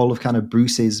carrying all of kind of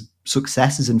Bruce's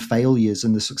successes and failures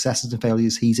and the successes and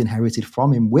failures he's inherited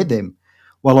from him with him,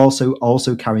 while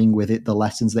also carrying with it the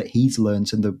lessons that he's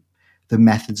learned and the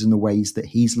methods and the ways that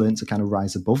he's learned to kind of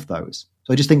rise above those.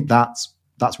 So I just think that's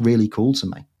really cool to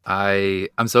me.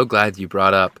 I'm so glad you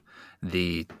brought up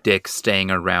the Dick staying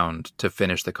around to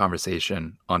finish the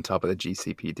conversation on top of the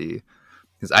GCPD,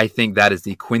 because I think that is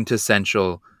the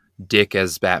quintessential Dick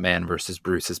as Batman versus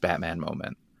Bruce as Batman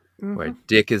moment, where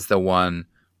Dick is the one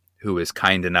who is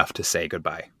kind enough to say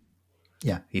goodbye.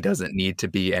 Yeah. He doesn't need to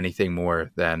be anything more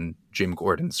than Jim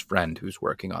Gordon's friend who's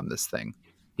working on this thing.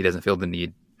 He doesn't feel the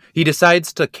need. He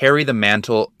decides to carry the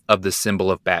mantle of the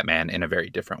symbol of Batman in a very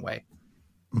different way,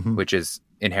 which is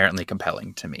inherently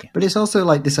compelling to me. But it's also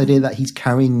like this idea that he's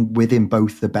carrying with him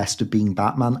both the best of being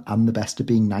Batman and the best of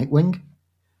being Nightwing.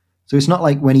 So it's not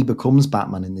like when he becomes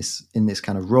Batman in this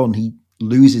kind of run, he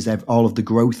loses all of the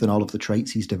growth and all of the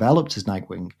traits he's developed as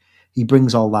Nightwing. He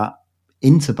brings all that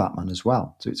into Batman as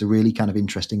well. So it's a really kind of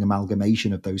interesting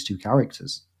amalgamation of those two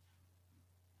characters.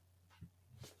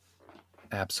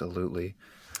 Absolutely.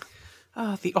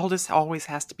 The oldest always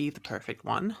has to be the perfect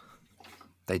one.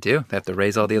 They do. They have to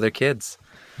raise all the other kids.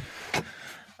 He's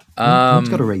got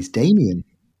to raise Damien.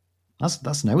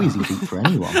 That's no easy feat for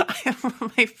anyone. One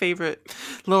of my favorite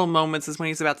little moments is when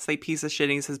he's about to say piece of shit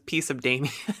and he says piece of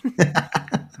Damien.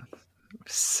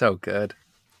 So good.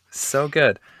 So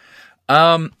good.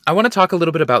 I want to talk a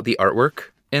little bit about the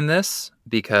artwork in this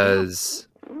because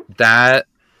that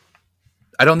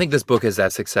I don't think this book is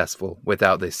that successful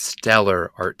without the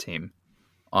stellar art team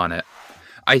on it.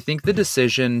 I think the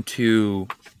decision to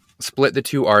split the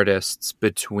two artists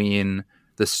between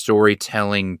the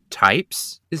storytelling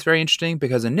types is very interesting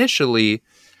because initially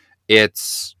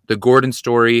it's the Gordon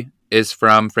story is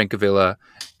from Francavilla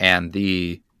and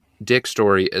the Dick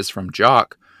story is from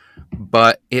Jock,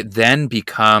 but it then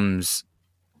becomes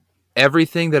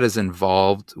everything that is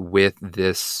involved with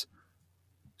this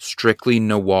strictly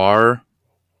noir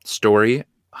story,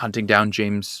 hunting down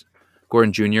James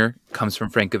Gordon Jr., comes from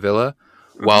Francavilla,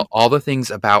 while all the things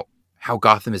about how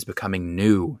Gotham is becoming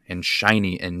new and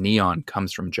shiny and neon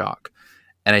comes from Jock.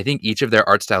 And I think each of their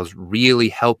art styles really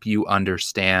help you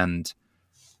understand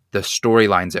the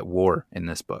storylines at war in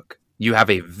this book. You have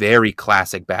a very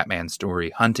classic Batman story,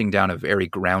 hunting down a very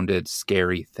grounded,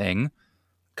 scary thing,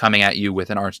 coming at you with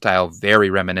an art style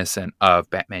very reminiscent of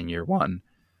Batman Year One.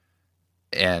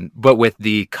 But with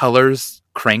the colors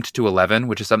cranked to 11,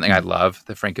 which is something I love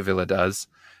that Francavilla does,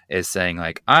 is saying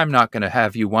like, I'm not going to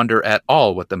have you wonder at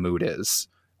all what the mood is.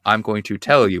 I'm going to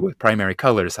tell you with primary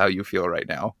colors how you feel right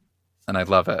now. And I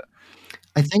love it.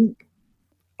 I think,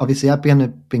 obviously, I've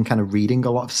been kind of reading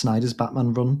a lot of Snyder's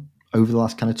Batman run over the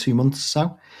last kind of 2 months or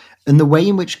so. And the way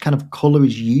in which kind of colour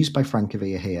is used by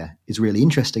Francavilla here is really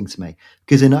interesting to me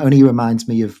because it not only reminds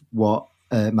me of what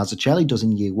Mazzucchelli does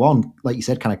in Year One, like you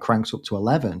said, kind of cranks up to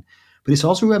 11, but it's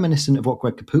also reminiscent of what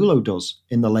Greg Capullo does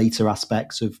in the later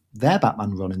aspects of their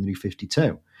Batman run in the New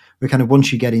 52. Where kind of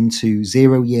once you get into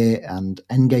Zero Year and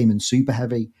Endgame and Super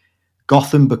Heavy,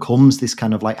 Gotham becomes this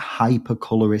kind of like hyper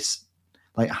colorist,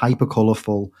 like hyper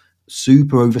colorful,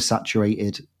 super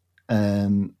oversaturated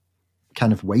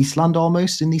kind of wasteland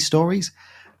almost in these stories,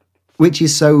 which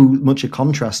is so much a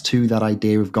contrast to that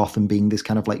idea of Gotham being this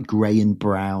kind of like grey and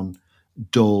brown,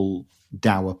 dull,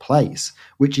 dour place,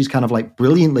 which is kind of like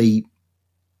brilliantly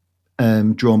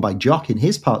drawn by Jock in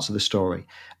his parts of the story.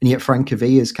 And yet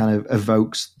Francavilla's kind of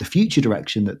evokes the future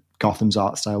direction that Gotham's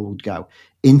art style would go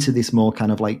into this more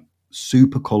kind of like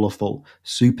super colourful,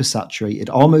 super saturated,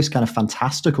 almost kind of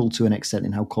fantastical to an extent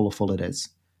in how colourful it is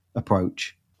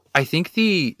approach. I think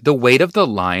the weight of the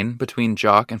line between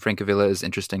Jock and Francavilla is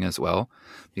interesting as well,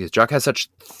 because Jock has such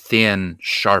thin,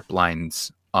 sharp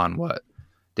lines on what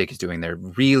Dick is doing. They're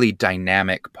really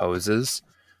dynamic poses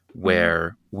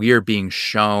where we're being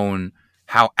shown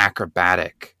how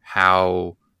acrobatic,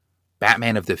 how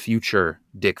Batman of the future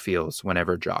Dick feels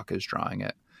whenever Jock is drawing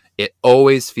it. It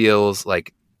always feels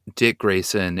like Dick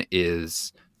Grayson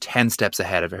is 10 steps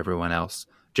ahead of everyone else,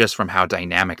 just from how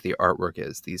dynamic the artwork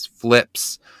is. These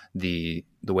flips, the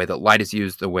way that light is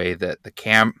used, the way that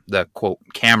the quote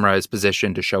camera is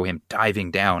positioned to show him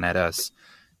diving down at us.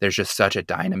 There's just such a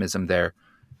dynamism there.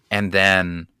 And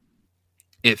then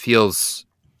it feels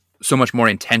so much more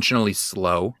intentionally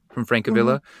slow from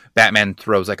Francavilla. Batman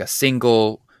throws like a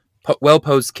single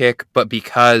well-posed kick, but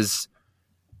because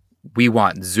we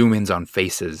want zoom-ins on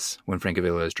faces when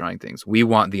Francavilla is drawing things. We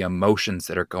want the emotions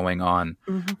that are going on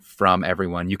from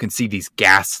everyone. You can see these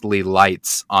ghastly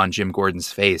lights on Jim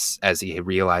Gordon's face as he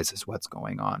realizes what's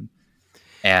going on.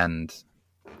 And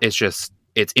it's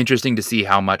interesting to see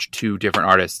how much two different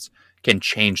artists can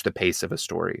change the pace of a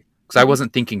story. Because I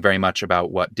wasn't thinking very much about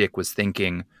what Dick was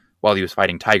thinking while he was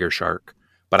fighting Tiger Shark,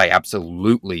 but I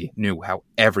absolutely knew how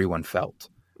everyone felt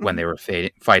when they were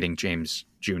fighting James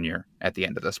Jr. at the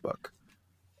end of this book.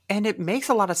 And it makes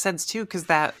a lot of sense too, because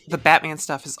the Batman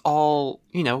stuff is all,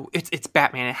 it's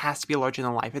Batman. It has to be larger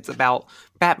than life. It's about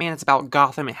Batman. It's about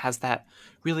Gotham. It has that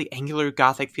really angular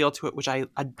gothic feel to it, which I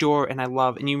adore and I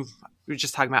love. And you were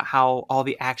just talking about how all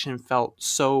the action felt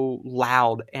so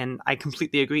loud, and I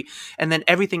completely agree. And then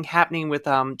everything happening with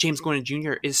James Gordon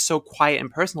Jr. is so quiet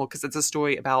and personal because it's a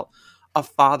story about a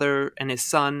father and his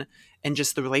son and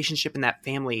just the relationship in that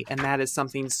family. And that is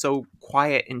something so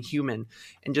quiet and human.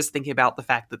 And just thinking about the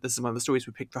fact that this is one of the stories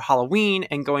we picked for Halloween,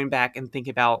 and going back and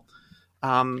thinking about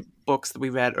books that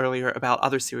we read earlier about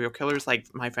other serial killers like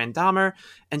My Friend Dahmer,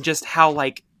 and just how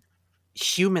like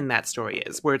human that story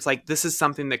is, where it's like, this is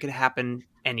something that could happen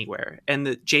anywhere. And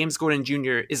that James Gordon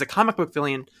Jr. is a comic book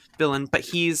villain, but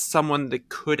he's someone that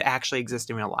could actually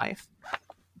exist in real life.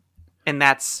 And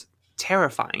that's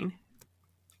terrifying.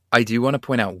 I do want to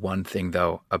point out one thing,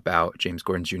 though, about James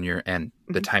Gordon Jr. and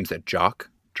the times that Jock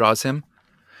draws him.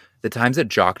 The times that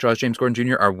Jock draws James Gordon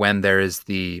Jr. are when there is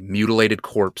the mutilated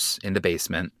corpse in the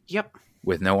basement. Yep.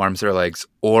 With no arms or legs,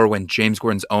 or when James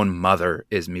Gordon's own mother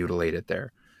is mutilated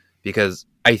there. Because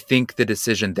I think the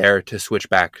decision there to switch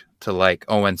back to, like,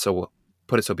 Owen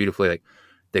put it so beautifully, like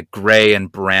the gray and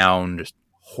brown, just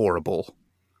horrible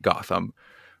Gotham,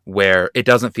 where it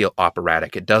doesn't feel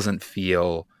operatic. It doesn't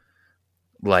feel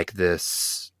like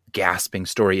this gasping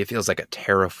story. It feels like a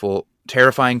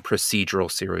terrifying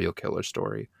procedural serial killer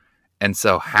story. And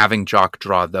so having Jock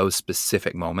draw those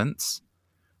specific moments,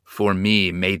 for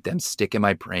me, made them stick in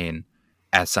my brain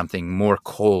as something more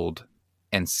cold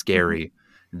and scary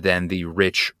than the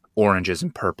rich oranges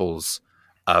and purples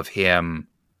of him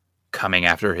coming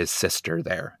after his sister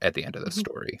there at the end of the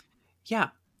story. Yeah.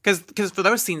 Because for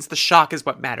those scenes, the shock is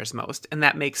what matters most, and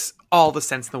that makes all the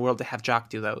sense in the world to have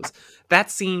Jock do those. That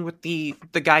scene with the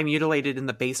guy mutilated in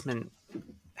the basement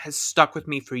has stuck with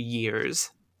me for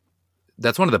years.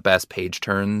 That's one of the best page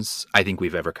turns I think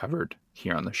we've ever covered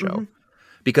here on the show.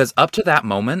 Because up to that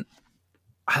moment,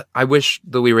 I wish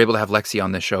that we were able to have Lexi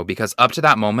on this show, because up to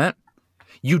that moment,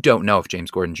 you don't know if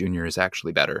James Gordon Jr. is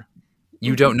actually better.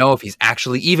 You don't know if he's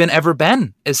actually even ever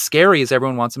been as scary as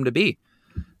everyone wants him to be.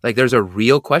 Like, there's a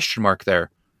real question mark there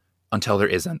until there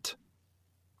isn't.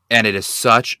 And it is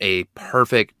such a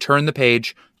perfect turn the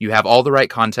page. You have all the right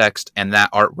context, and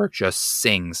that artwork just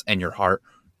sings, and your heart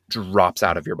drops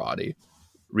out of your body,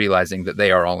 realizing that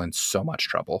they are all in so much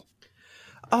trouble.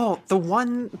 Oh, the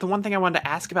one thing I wanted to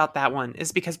ask about that one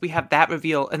is because we have that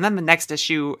reveal, and then the next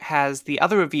issue has the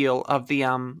other reveal of the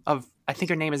of I think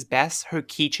her name is Bess, her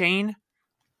keychain.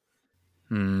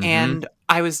 And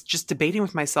I was just debating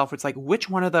with myself, it's like, which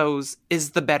one of those is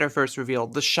the better first reveal?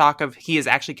 The shock of he is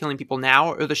actually killing people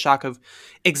now, or the shock of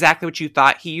exactly what you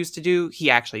thought he used to do,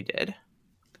 he actually did?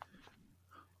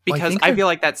 Because I feel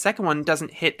like that second one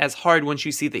doesn't hit as hard once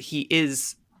you see that he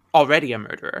is already a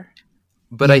murderer.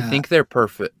 But yeah. I think they're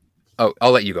perfect. Oh,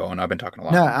 I'll let you go, and I've been talking a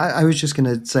lot. No, I was just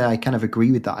going to say I kind of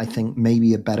agree with that. I think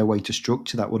maybe a better way to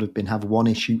structure that would have been have one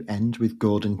issue end with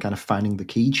Gordon kind of finding the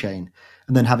keychain,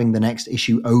 and then having the next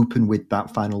issue open with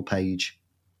that final page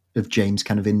of James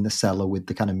kind of in the cellar with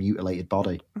the kind of mutilated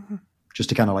body, just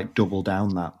to kind of like double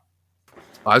down that.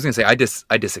 I was going to say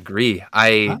I disagree.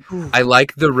 I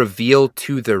like the reveal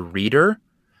to the reader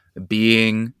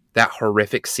being that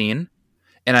horrific scene,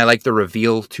 and I like the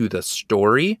reveal to the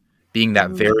story being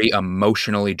that very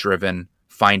emotionally driven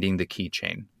finding the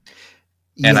keychain.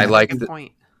 And I like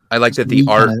that the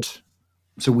art.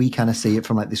 So we kind of see it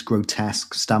from like this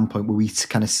grotesque standpoint where we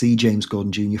kind of see James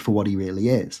Gordon Jr. for what he really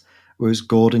is. Whereas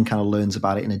Gordon kind of learns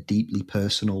about it in a deeply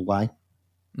personal way.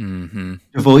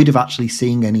 Devoid of actually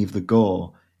seeing any of the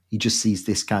gore, he just sees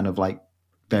this kind of like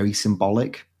very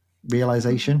symbolic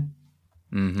realization.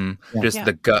 Just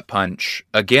the gut punch.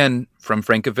 Again, from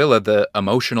Francavilla, the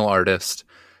emotional artist,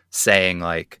 saying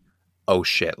like, oh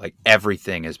shit, like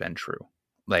everything has been true.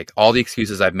 Like all the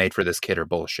excuses I've made for this kid are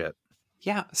bullshit.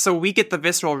 Yeah, so we get the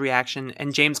visceral reaction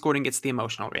and James Gordon gets the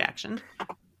emotional reaction.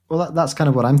 Well, that's kind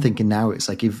of what I'm thinking now. It's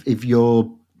like if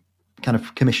you're kind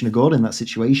of Commissioner Gordon in that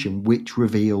situation, which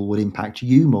reveal would impact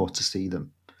you more to see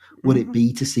them? Would it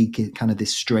be to see kind of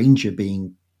this stranger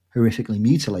being horrifically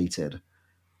mutilated?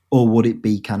 Or would it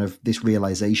be kind of this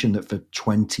realization that for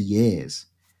 20 years,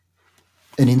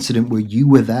 an incident where you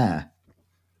were there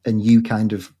and you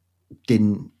kind of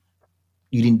didn't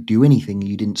do anything,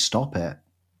 you didn't stop it.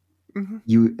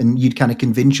 You'd kind of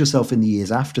convince yourself in the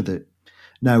years after that,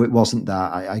 no, it wasn't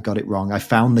that. I got it wrong. I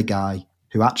found the guy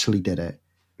who actually did it.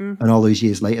 And all those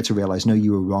years later to realize, no,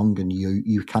 you were wrong and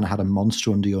you kind of had a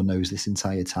monster under your nose this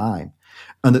entire time.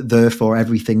 And that therefore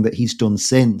everything that he's done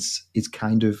since is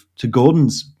kind of, to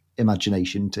Gordon's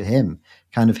imagination, to him,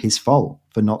 kind of his fault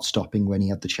for not stopping when he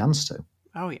had the chance to.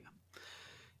 Oh, yeah.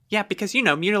 Yeah, because,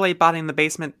 mutilated body in the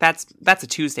basement, that's a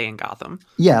Tuesday in Gotham.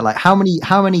 Yeah, like how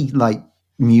many like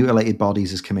mutilated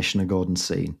bodies has Commissioner Gordon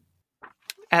seen?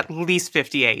 At least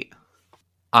 58.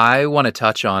 I want to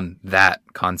touch on that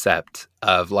concept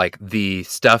of like the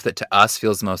stuff that to us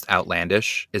feels most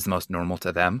outlandish is most normal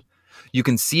to them. You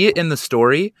can see it in the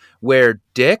story where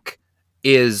Dick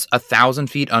is 1,000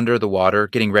 feet under the water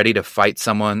getting ready to fight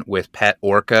someone with pet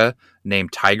orca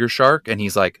named Tiger Shark, and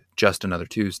he's like, just another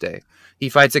Tuesday. He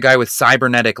fights a guy with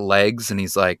cybernetic legs, and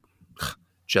he's like,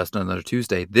 just another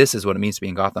Tuesday. This is what it means to be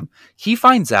in Gotham. He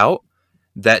finds out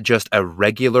that just a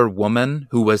regular woman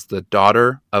who was the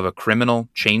daughter of a criminal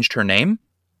changed her name,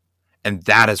 and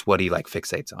that is what he like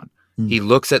fixates on. He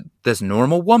looks at this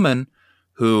normal woman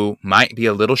who might be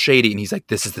a little shady, and he's like,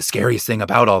 this is the scariest thing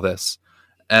about all this.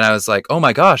 And I was like, oh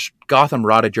my gosh, Gotham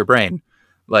rotted your brain.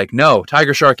 Like, no,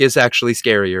 Tiger Shark is actually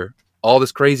scarier. All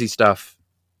this crazy stuff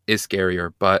is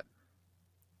scarier, but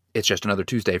it's just another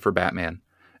Tuesday for Batman.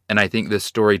 And I think this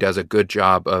story does a good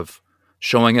job of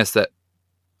showing us that,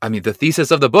 I mean, the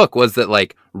thesis of the book was that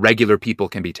like regular people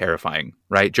can be terrifying,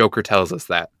 right? Joker tells us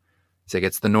that. It's like,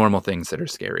 it's the normal things that are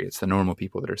scary. It's the normal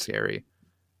people that are scary.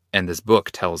 And this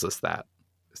book tells us that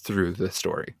through the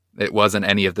story. It wasn't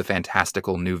any of the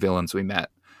fantastical new villains we met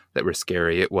that were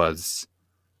scary. It was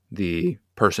the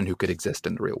person who could exist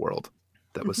in the real world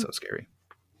that was so scary.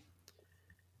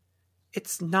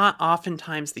 It's not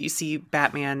oftentimes that you see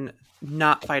Batman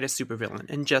not fight a supervillain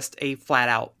and just a flat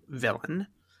out villain.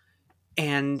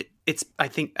 And I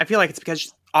feel like it's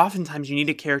because oftentimes you need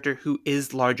a character who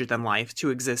is larger than life to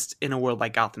exist in a world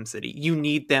like Gotham City. You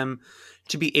need them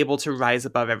to be able to rise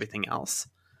above everything else.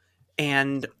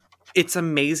 And it's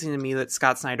amazing to me that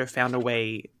Scott Snyder found a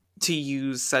way to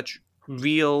use such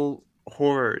real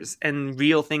horrors and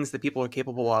real things that people are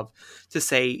capable of to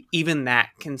say even that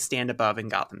can stand above in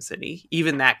Gotham City.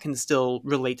 Even that can still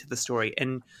relate to the story.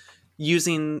 And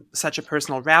using such a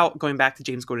personal route, going back to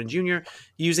James Gordon Jr.,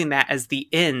 using that as the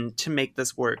end to make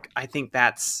this work, I think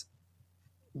that's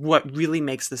what really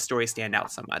makes the story stand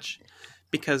out so much.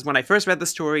 Because when I first read the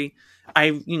story,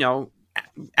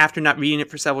 after not reading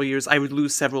it for several years, I would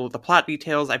lose several of the plot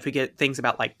details. I forget things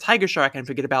about like Tiger Shark and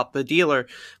forget about the dealer,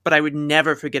 but I would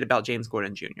never forget about James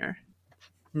Gordon Jr.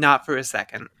 Not for a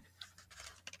second.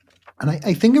 And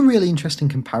I think a really interesting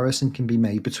comparison can be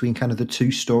made between kind of the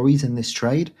two stories in this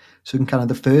trade. So in kind of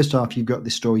the first half, you've got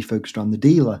this story focused on the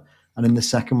dealer. And in the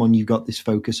second one, you've got this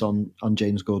focus on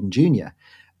James Gordon Jr.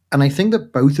 And I think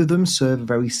that both of them serve a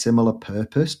very similar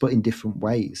purpose, but in different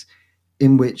ways,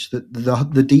 in which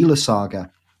the dealer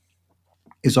saga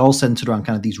is all centered around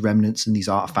kind of these remnants and these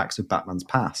artifacts of Batman's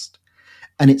past.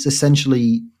 And it's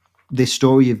essentially this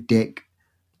story of Dick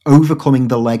overcoming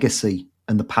the legacy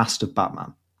and the past of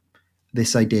Batman.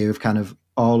 This idea of kind of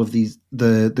all of these,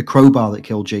 the crowbar that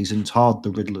killed Jason Todd, the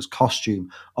Riddler's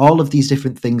costume, all of these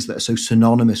different things that are so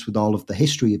synonymous with all of the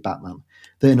history of Batman,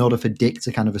 that in order for Dick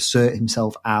to kind of assert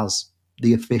himself as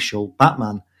the official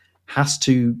Batman, has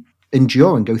to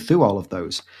endure and go through all of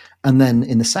those. And then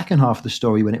in the second half of the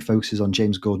story, when it focuses on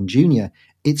James Gordon Jr.,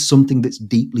 it's something that's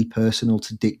deeply personal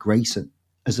to Dick Grayson,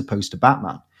 as opposed to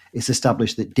Batman. It's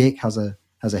established that Dick has a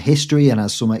history and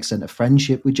has some extent of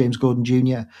friendship with James Gordon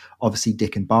Jr. Obviously,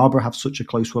 Dick and Barbara have such a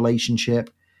close relationship.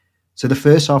 So the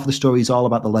first half of the story is all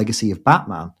about the legacy of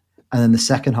Batman, and then the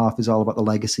second half is all about the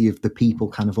legacy of the people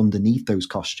kind of underneath those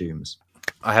costumes.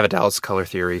 I have a Dallas color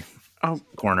theory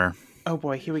corner. Oh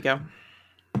boy, here we go.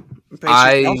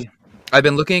 I've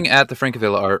been looking at the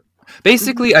Francavilla art.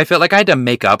 Basically, I felt like I had to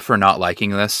make up for not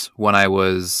liking this when I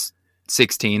was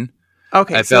 16.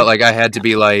 Okay, I felt like I had to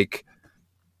be like,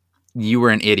 you were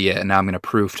an idiot, and now I'm going to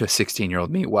prove to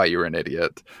 16-year-old me why you were an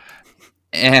idiot.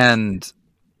 And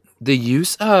the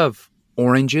use of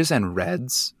oranges and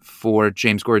reds for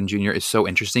James Gordon Jr. is so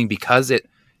interesting because it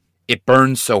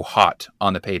burns so hot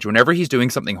on the page. Whenever he's doing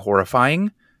something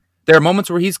horrifying, there are moments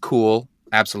where he's cool.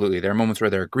 Absolutely. There are moments where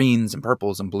there are greens and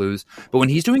purples and blues. But when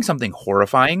he's doing something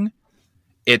horrifying,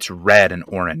 it's red and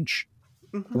orange.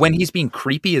 Mm-hmm. When he's being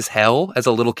creepy as hell as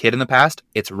a little kid in the past,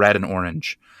 it's red and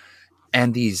orange.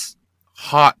 And these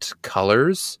hot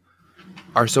colors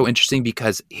are so interesting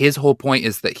because his whole point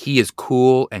is that he is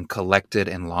cool and collected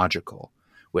and logical.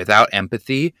 Without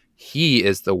empathy, he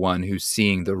is the one who's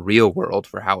seeing the real world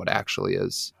for how it actually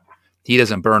is. He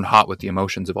doesn't burn hot with the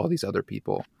emotions of all these other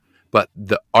people. But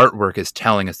the artwork is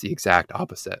telling us the exact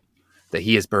opposite, that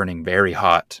he is burning very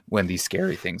hot when these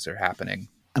scary things are happening.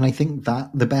 And I think that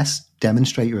the best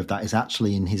demonstrator of that is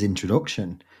actually in his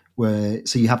introduction,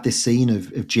 so you have this scene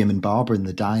of Jim and Barbara in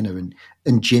the diner,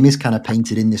 and Jim is kind of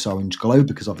painted in this orange glow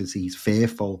because obviously he's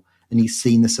fearful and he's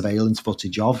seen the surveillance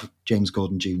footage of James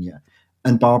Gordon Jr.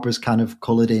 And Barbara's kind of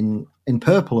coloured in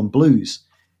purple and blues.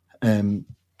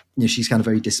 She's kind of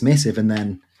very dismissive, and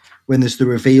then when there's the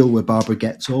reveal where Barbara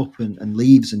gets up and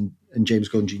leaves and James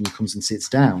Gordon Jr. comes and sits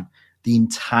down, the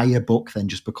entire book then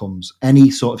just becomes any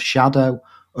sort of shadow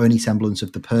or any semblance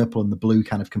of the purple and the blue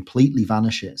kind of completely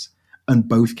vanishes. And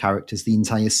both characters, the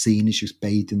entire scene is just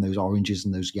bathed in those oranges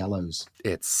and those yellows.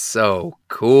 It's so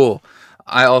cool.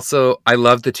 I love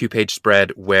the 2-page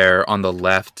spread where on the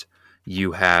left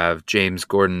you have James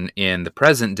Gordon in the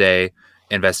present day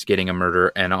investigating a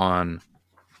murder, and on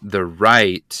the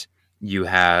right you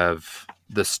have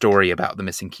the story about the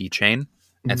missing keychain.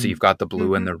 And so you've got the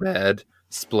blue and the red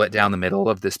split down the middle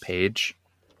of this page.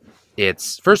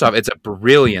 First off, it's a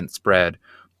brilliant spread,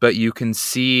 but you can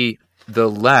see the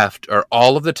left are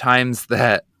all of the times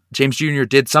that James Jr.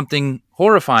 did something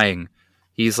horrifying.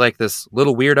 He's like this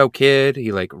little weirdo kid.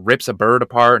 He like rips a bird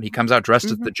apart. He comes out dressed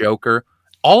as the Joker.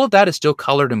 All of that is still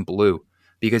colored in blue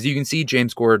because you can see Jim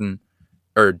Gordon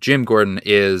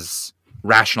is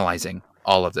rationalizing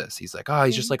all of this. He's like,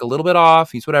 he's just like a little bit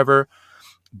off. He's whatever.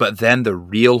 But then the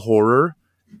real horror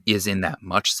is in that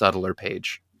much subtler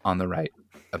page on the right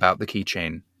about the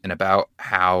keychain. and about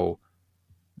how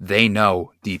they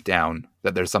know deep down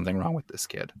that there's something wrong with this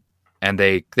kid. And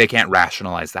they can't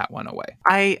rationalize that one away.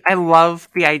 I love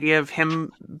the idea of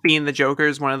him being the Joker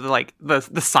is one of the like the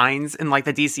signs in like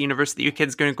the DC universe that your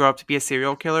kid's going to grow up to be a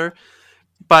serial killer.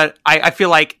 But I feel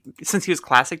like since he was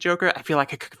classic Joker, I feel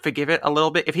like I could forgive it a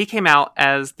little bit. If he came out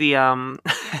as the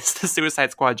as the Suicide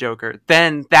Squad Joker,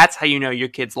 then that's how you know your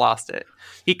kid's lost it.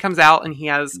 He comes out and he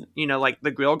has, you know, like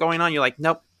the grill going on. You're like,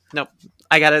 nope.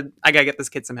 I gotta get this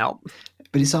kid some help.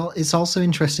 But it's also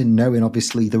interesting knowing,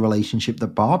 obviously, the relationship that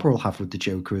Barbara will have with the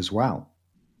Joker as well.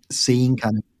 Seeing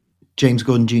kind of James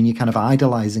Gordon Jr. kind of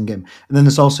idolizing him. And then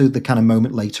there's also the kind of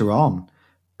moment later on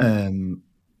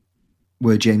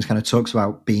where James kind of talks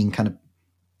about being kind of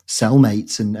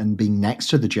cellmates and being next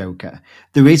to the Joker.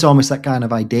 There is almost that kind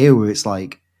of idea where it's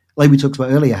like we talked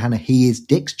about earlier, Hannah, he is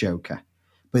Dick's Joker.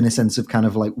 But in a sense of kind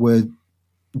of like where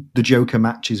the Joker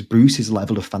matches Bruce's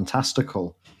level of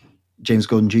fantastical, James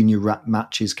Gordon Jr.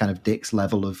 matches kind of Dick's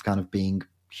level of kind of being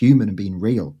human and being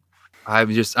real.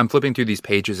 I'm flipping through these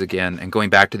pages again and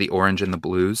going back to the orange and the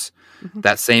blues. Mm-hmm.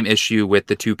 That same issue with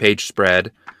the 2-page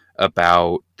spread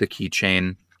about the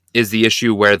keychain is the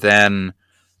issue where then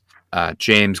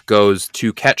James goes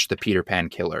to catch the Peter Pan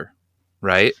killer,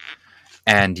 right?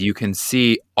 And you can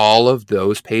see all of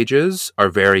those pages are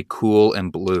very cool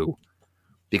and blue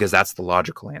because that's the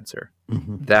logical answer.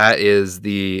 Mm-hmm. That is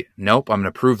nope, I'm going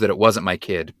to prove that it wasn't my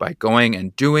kid by going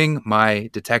and doing my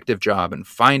detective job and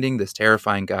finding this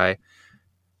terrifying guy.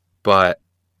 But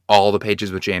all the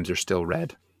pages with James are still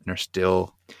red and are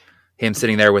still him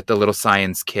sitting there with the little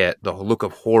science kit, the look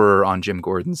of horror on Jim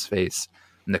Gordon's face.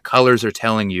 And the colors are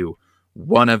telling you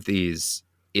one of these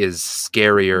is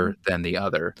scarier than the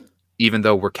other. Even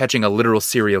though we're catching a literal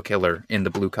serial killer in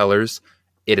the blue colors,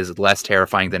 it is less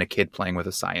terrifying than a kid playing with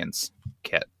a science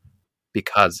kit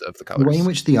because of the colors. The way in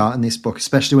which the art in this book,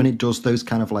 especially when it does those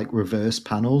kind of like reverse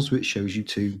panels, which shows you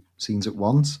two scenes at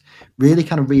once, really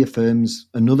kind of reaffirms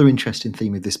another interesting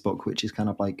theme of this book, which is kind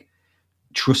of like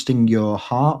trusting your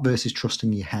heart versus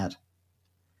trusting your head,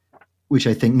 which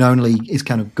I think not only is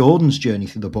kind of Gordon's journey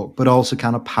through the book, but also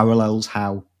kind of parallels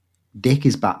how Dick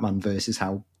is Batman versus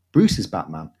how Bruce is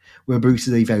Batman, where Bruce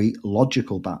is a very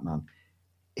logical Batman.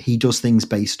 He does things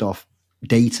based off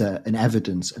data and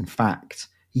evidence and fact.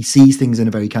 He sees things in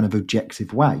a very kind of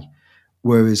objective way.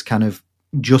 Whereas kind of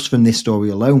just from this story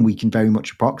alone, we can very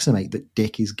much approximate that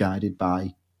Dick is guided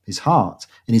by his heart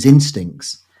and his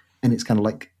instincts. And it's kind of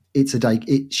like,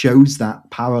 it shows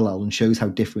that parallel and shows how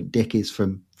different Dick is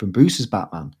from Bruce's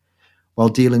Batman, while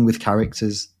dealing with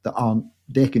characters that aren't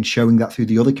Dick and showing that through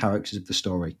the other characters of the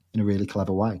story in a really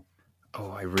clever way.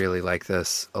 Oh, I really like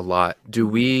this a lot.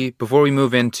 Before we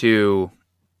move into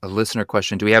a listener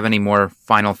question, do we have any more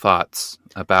final thoughts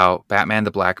about Batman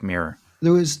the Black Mirror?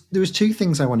 There was two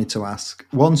things I wanted to ask.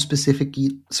 One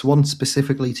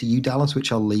specifically to you, Dallas,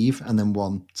 which I'll leave, and then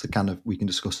one to kind of we can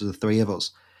discuss as the three of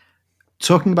us.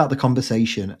 Talking about the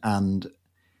conversation, and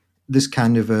there's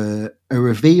kind of a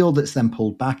reveal that's then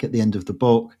pulled back at the end of the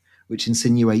book, which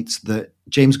insinuates that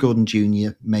James Gordon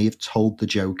Jr. may have told the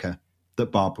Joker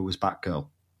that Barbara was Batgirl.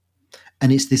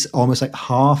 And it's this almost like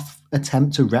half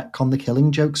attempt to retcon the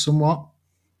Killing Joke somewhat.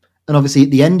 And obviously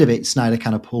at the end of it, Snyder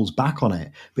kind of pulls back on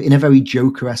it, but in a very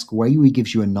Joker-esque way where he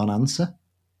gives you a non-answer.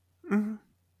 Mm-hmm.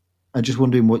 I'm just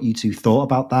wondering what you two thought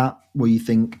about that, what you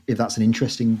think, if that's an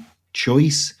interesting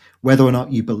choice, whether or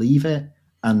not you believe it,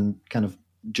 and kind of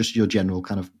just your general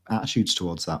kind of attitudes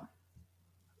towards that.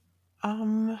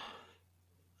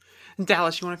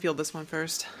 Dallas, you want to field this one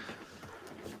first?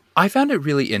 I found it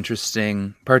really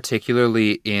interesting,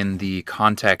 particularly in the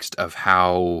context of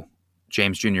how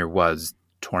James Jr. was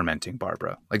tormenting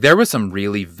Barbara. Like, there was some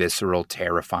really visceral,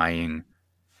 terrifying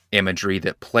imagery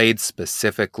that played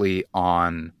specifically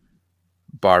on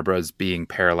Barbara's being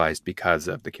paralyzed because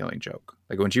of the Killing Joke.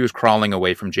 Like, when she was crawling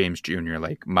away from James Jr.,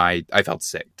 like, I felt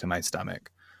sick to my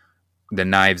stomach. The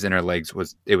knives in her legs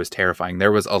was terrifying.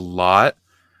 There was a lot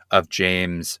of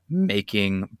James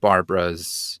making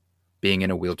Barbara's being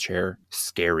in a wheelchair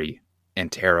scary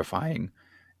and terrifying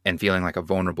and feeling like a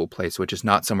vulnerable place, which is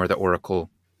not somewhere that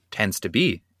Oracle tends to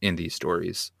be in these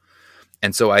stories.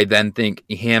 And so I then think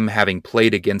him having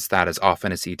played against that as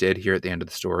often as he did here at the end of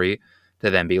the story,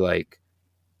 to then be like,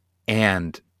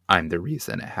 and I'm the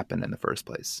reason it happened in the first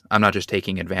place. I'm not just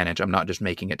taking advantage. I'm not just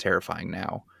making it terrifying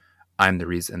now. I'm the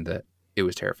reason that it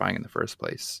was terrifying in the first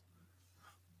place.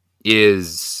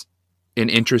 Is an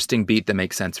interesting beat that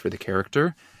makes sense for the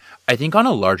character. I think on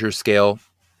a larger scale,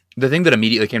 the thing that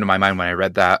immediately came to my mind when I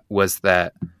read that was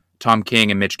that Tom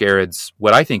King and Mitch Gerard's,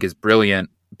 what I think is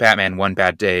brilliant Batman One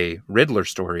Bad Day Riddler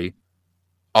story,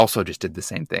 also just did the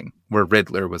same thing, where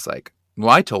Riddler was like, well,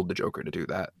 I told the Joker to do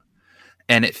that.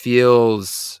 And it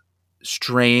feels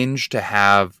strange to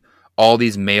have all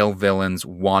these male villains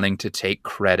wanting to take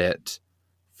credit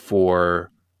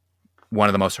for one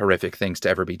of the most horrific things to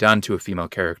ever be done to a female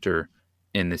character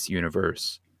in this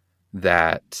universe.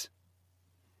 That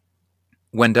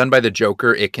when done by the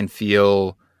Joker, it can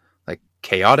feel like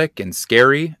chaotic and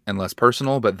scary and less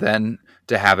personal, but then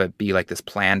to have it be like this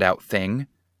planned out thing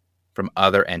from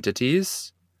other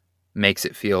entities makes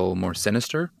it feel more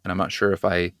sinister. And I'm not sure if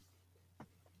I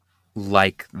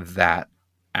like that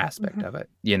aspect of it.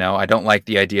 You know, I don't like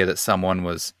the idea that someone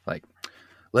was like,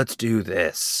 let's do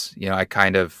this. You know,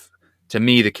 to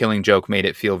me, the Killing Joke made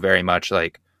it feel very much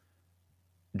like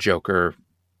Joker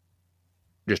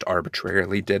just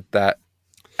arbitrarily did that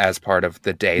as part of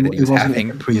the day that he was having.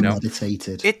 Like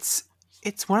premeditated.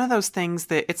 It's one of those things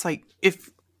that it's like, if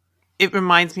it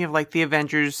reminds me of like the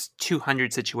Avengers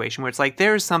 200 situation, where it's like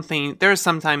there are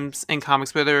sometimes in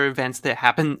comics where there are events that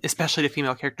happen, especially to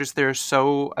female characters, that are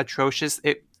so atrocious.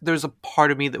 There's a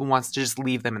part of me that wants to just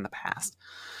leave them in the past.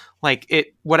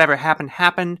 Like, whatever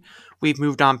happened. We've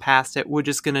moved on past it. We're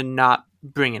just gonna not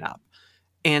bring it up.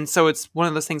 And so it's one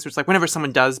of those things where it's like whenever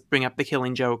someone does bring up the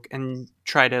Killing Joke and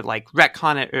try to like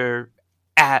retcon it or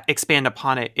expand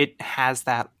upon it, it has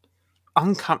that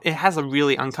it has a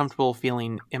really uncomfortable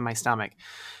feeling in my stomach.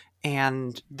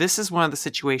 And this is one of the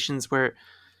situations where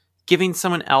giving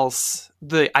someone else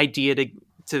the idea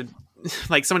to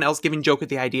like someone else giving Joker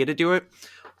the idea to do it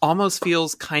almost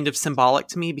feels kind of symbolic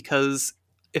to me, because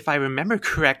if I remember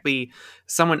correctly,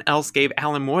 someone else gave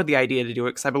Alan Moore the idea to do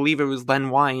it, because I believe it was Len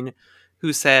Wein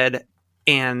who said,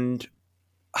 and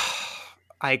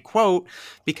I quote,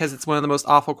 because it's one of the most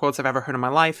awful quotes I've ever heard in my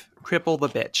life, "Cripple the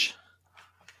bitch."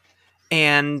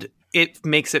 And it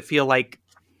makes it feel like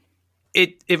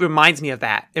it reminds me of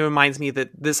that. It reminds me that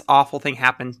this awful thing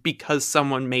happened because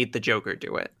someone made the Joker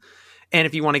do it. And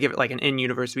if you want to give it like an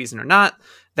in-universe reason or not,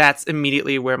 that's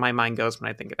immediately where my mind goes when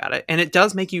I think about it. And it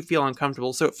does make you feel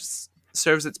uncomfortable, so it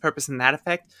serves its purpose in that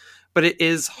effect. But it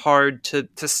is hard to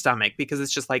stomach, because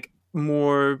it's just like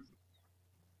more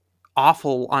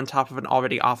awful on top of an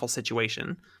already awful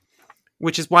situation.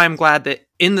 Which is why I'm glad that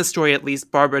in the story, at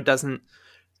least, Barbara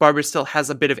still has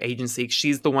a bit of agency.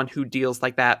 She's the one who deals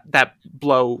like that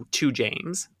blow to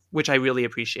James, which I really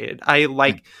appreciated. I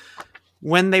like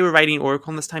when they were writing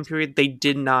Oracle in this time period, they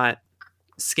did not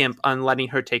skimp on letting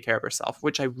her take care of herself,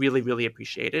 which I really, really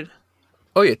appreciated.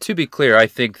 Oh yeah, to be clear, I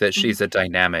think that she's a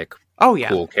dynamic,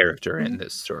 cool character in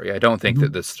this story. I don't think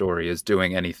that this story is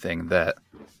doing anything that,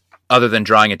 other than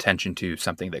drawing attention to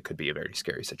something that could be a very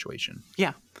scary situation.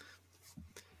 Yeah.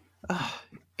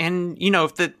 And, you know,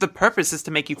 if the purpose is to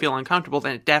make you feel uncomfortable,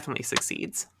 then it definitely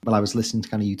succeeds. Well, I was listening to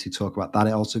kind of you two talk about that.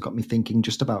 It also got me thinking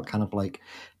just about kind of like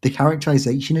the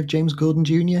characterization of James Gordon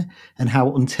Jr. and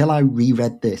how, until I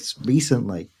reread this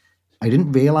recently, I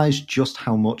didn't realize just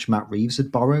how much Matt Reeves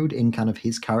had borrowed in kind of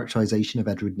his characterization of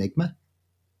Edward Nygma.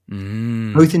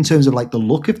 Both in terms of like the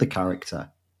look of the character,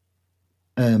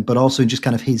 but also just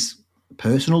kind of his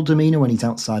personal demeanor when he's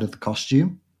outside of the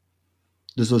costume.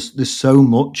 There's so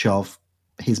much of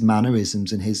his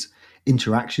mannerisms and his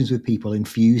interactions with people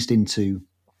infused into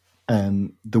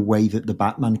the way that the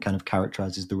Batman kind of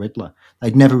characterizes the Riddler.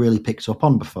 I'd never really picked up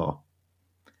on before.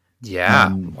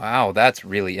 Yeah. Wow, that's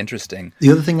really interesting.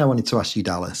 The other thing I wanted to ask you,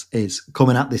 Dallas, is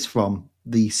coming at this from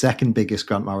the second biggest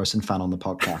Grant Morrison fan on the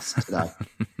podcast today.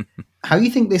 How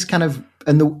you think this kind of,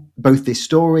 and both this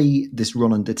story, this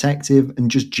run on Detective,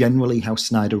 and just generally how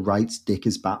Snyder writes Dick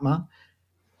as Batman,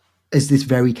 is this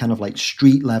very kind of like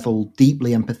street level,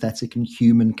 deeply empathetic and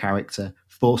human character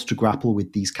forced to grapple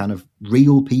with these kind of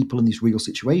real people and these real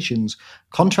situations,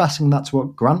 contrasting that to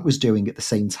what Grant was doing at the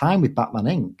same time with Batman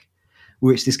Inc.,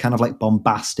 where it's this kind of like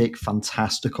bombastic,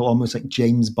 fantastical, almost like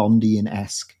James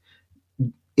Bondian-esque,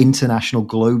 international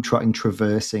globe-trotting,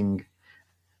 traversing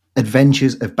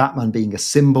adventures of Batman being a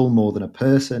symbol more than a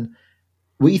person.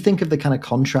 What do you think of the kind of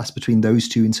contrast between those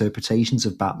two interpretations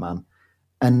of Batman,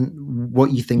 and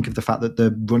what you think of the fact that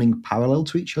they're running parallel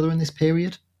to each other in this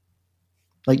period?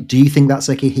 Like, do you think that's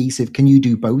like cohesive? Can you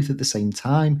do both at the same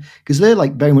time? Because they're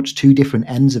like very much two different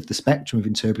ends of the spectrum of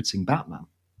interpreting Batman.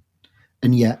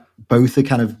 And yet both are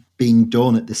kind of being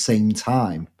done at the same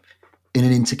time in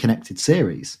an interconnected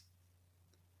series.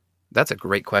 That's a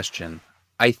great question.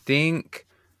 I think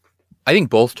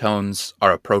both tones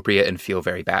are appropriate and feel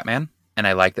very Batman, and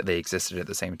I like that they existed at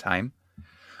the same time.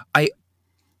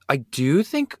 I do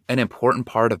think an important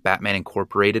part of Batman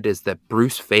Incorporated is that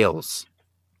Bruce fails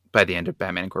by the end of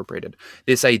Batman Incorporated.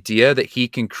 This idea that he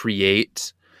can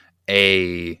create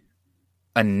a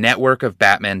a network of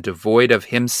Batman devoid of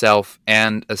himself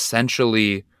and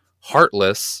essentially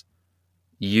heartless,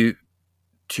 you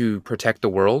to protect the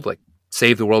world, like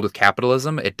save the world with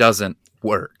capitalism, it doesn't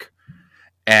work.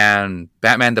 And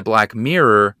Batman the Black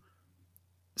Mirror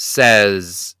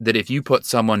says that if you put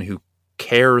someone who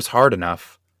cares hard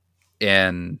enough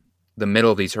in the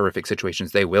middle of these horrific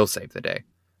situations, they will save the day.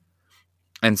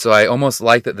 And so I almost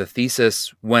like that the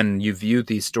thesis, when you view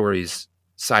these stories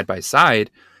side by side,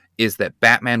 is that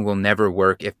Batman will never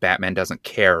work if Batman doesn't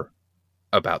care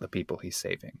about the people he's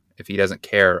saving, if he doesn't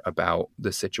care about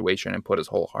the situation and put his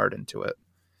whole heart into it.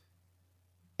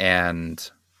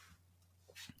 And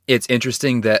it's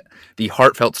interesting that the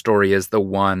heartfelt story is the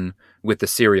one with the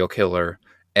serial killer,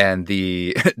 and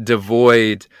the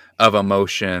devoid of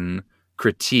emotion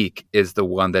critique is the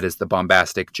one that is the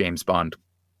bombastic James Bond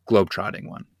globetrotting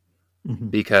one. Mm-hmm.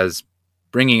 Because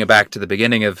bringing it back to the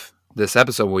beginning of this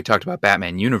episode where we talked about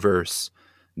Batman Universe,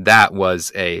 that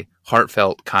was a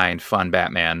heartfelt, kind, fun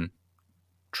Batman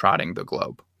trotting the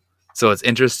globe. So it's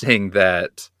interesting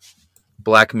that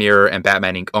Black Mirror and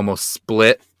Batman Inc. almost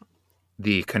split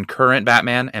the concurrent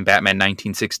Batman and Batman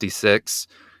 1966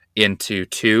 into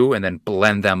two and then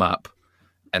blend them up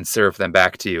and serve them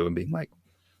back to you and being like,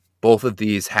 both of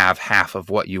these have half of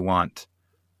what you want.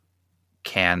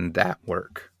 Can that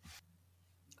work?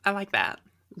 I like that.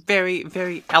 Very,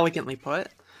 very elegantly put.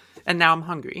 And now I'm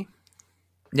hungry.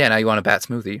 Yeah, now you want a bat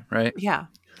smoothie, right? Yeah.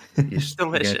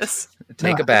 Delicious.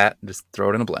 Take a bat and just throw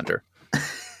it in a blender.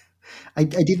 I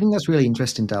do think that's really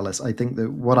interesting, Dallas. I think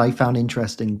that what I found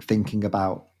interesting thinking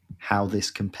about how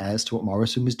this compares to what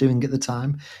Morrison was doing at the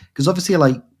time, because obviously,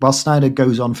 like, while Snyder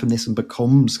goes on from this and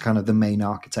becomes kind of the main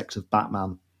architect of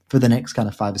Batman for the next kind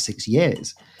of 5 or 6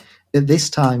 years, at this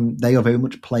time, they are very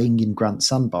much playing in Grant's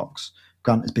sandbox.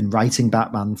 Grant has been writing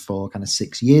Batman for kind of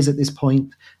 6 years at this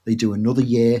point. They do another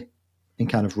year and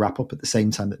kind of wrap up at the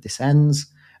same time that this ends.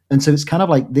 And so it's kind of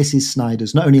like this is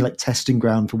Snyder's not only like testing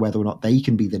ground for whether or not they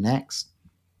can be the next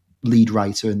lead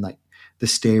writer and like the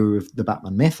steerer of the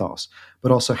Batman mythos,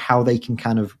 but also how they can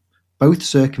kind of both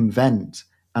circumvent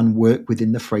and work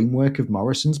within the framework of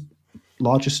Morrison's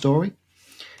larger story.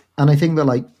 And I think that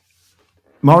like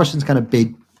Morrison's kind of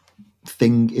big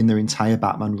thing in their entire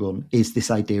Batman run is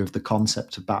this idea of the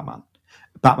concept of Batman.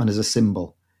 Batman as a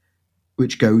symbol,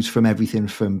 which goes from everything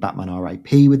from Batman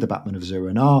R.I.P. with the Batman of Zero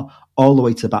and R, all the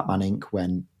way to Batman Inc.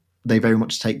 when they very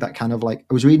much take that kind of like...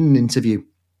 I was reading an interview,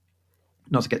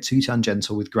 not to get too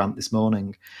tangential, with Grant this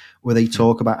morning, where they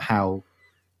talk about how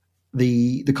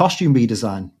the costume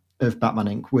redesign of Batman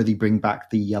Inc., where they bring back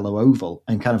the yellow oval,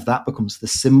 and kind of that becomes the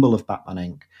symbol of Batman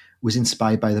Inc., was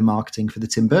inspired by the marketing for the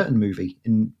Tim Burton movie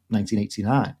in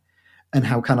 1989. And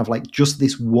how kind of like just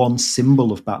this one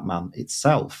symbol of Batman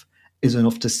itself is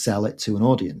enough to sell it to an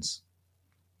audience.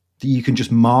 You can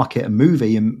just market a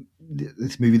movie, and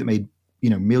this movie that made, you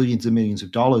know, millions and millions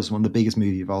of dollars, one of the biggest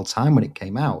movies of all time when it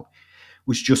came out,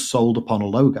 was just sold upon a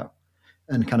logo.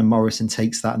 And kind of Morrison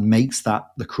takes that and makes that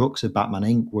the crux of Batman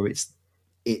Inc., where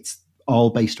it's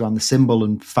all based around the symbol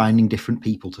and finding different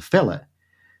people to fill it.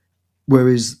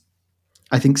 Whereas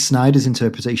I think Snyder's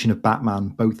interpretation of Batman,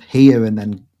 both here and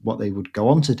then what they would go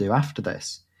on to do after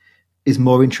this, is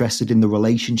more interested in the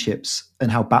relationships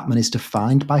and how Batman is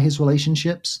defined by his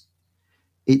relationships.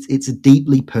 It's a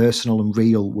deeply personal and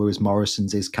real, whereas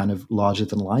Morrison's is kind of larger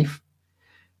than life.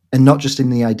 And not just in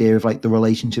the idea of like the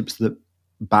relationships that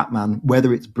Batman,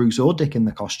 whether it's Bruce or Dick in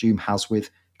the costume, has with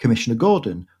Commissioner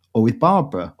Gordon or with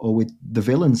Barbara or with the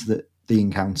villains that they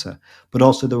encounter, but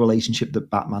also the relationship that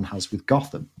Batman has with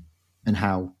Gotham and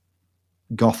how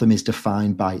Gotham is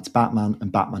defined by its Batman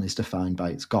and Batman is defined by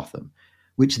its Gotham,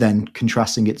 which then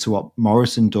contrasting it to what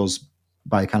Morrison does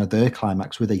by kind of their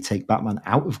climax where they take Batman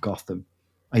out of Gotham,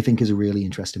 I think is a really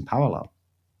interesting parallel.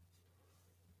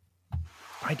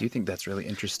 I do think that's really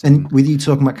interesting. And with you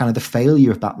talking about kind of the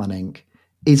failure of Batman Inc.,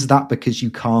 is that because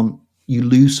you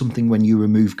lose something when you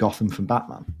remove Gotham from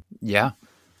Batman? Yeah.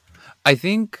 I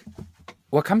think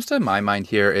what comes to my mind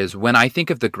here is when I think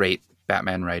of the great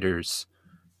Batman writers,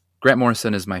 Grant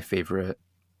Morrison is my favorite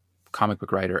comic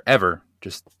book writer ever,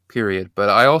 just period. But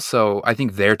I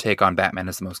think their take on Batman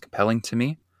is the most compelling to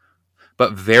me.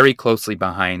 But very closely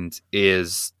behind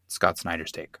is Scott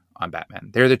Snyder's take on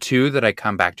Batman. They're the two that I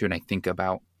come back to and I think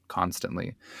about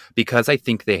constantly because I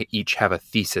think they each have a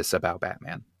thesis about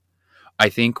Batman. I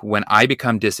think when I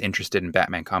become disinterested in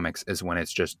Batman comics is when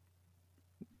it's just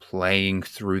playing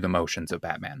through the motions of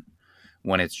Batman.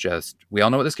 When it's just, we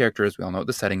all know what this character is, we all know what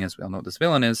the setting is, we all know what this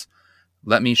villain is.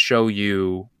 Let me show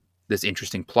you this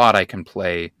interesting plot I can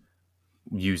play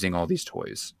using all these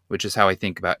toys, which is how I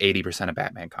think about 80% of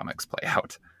Batman comics play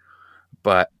out.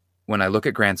 But when I look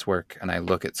at Grant's work and I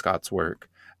look at Scott's work,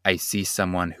 I see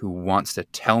someone who wants to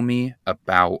tell me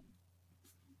about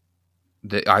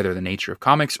either the nature of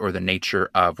comics or the nature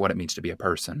of what it means to be a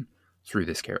person through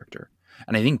this character.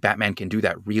 And I think Batman can do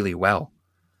that really well.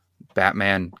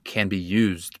 Batman can be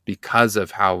used because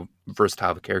of how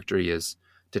versatile the character he is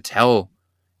to tell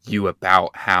you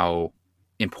about how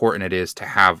important it is to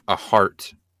have a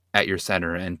heart at your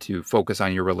center and to focus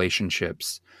on your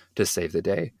relationships to save the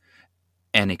day.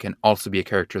 And it can also be a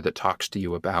character that talks to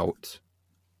you about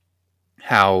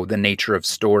how the nature of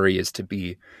story is to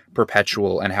be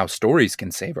perpetual and how stories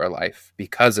can save our life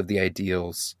because of the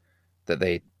ideals that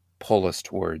they pull us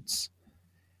towards.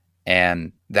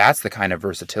 And that's the kind of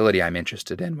versatility I'm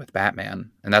interested in with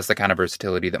Batman. And that's the kind of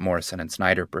versatility that Morrison and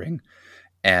Snyder bring.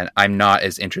 And I'm not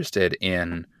as interested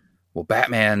in, well,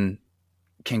 Batman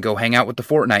can go hang out with the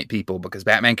Fortnite people because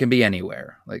Batman can be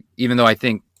anywhere. Like, even though I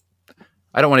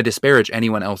don't want to disparage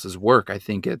anyone else's work. I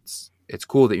think it's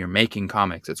cool that you're making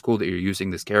comics. It's cool that you're using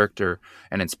this character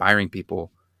and inspiring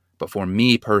people. But for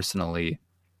me personally,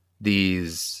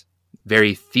 these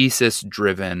very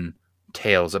thesis-driven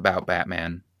tales about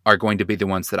Batman are going to be the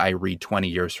ones that I read 20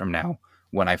 years from now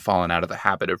when I've fallen out of the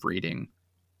habit of reading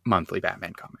monthly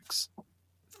Batman comics.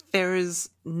 There is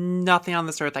nothing on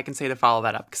this earth I can say to follow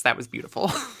that up, because that was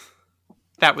beautiful.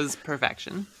 That was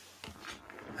perfection.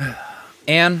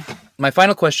 And my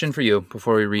final question for you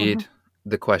before we read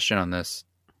the question on this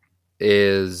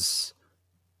is,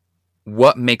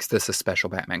 what makes this a special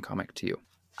Batman comic to you?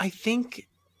 I think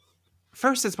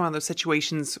first it's one of those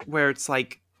situations where it's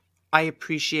like, I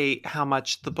appreciate how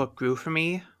much the book grew for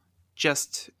me,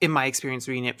 just in my experience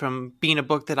reading it, from being a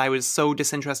book that I was so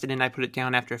disinterested in, I put it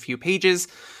down after a few pages,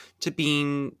 to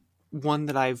being one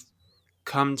that I've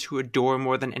come to adore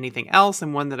more than anything else,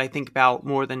 and one that I think about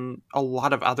more than a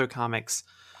lot of other comics.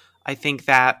 I think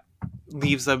that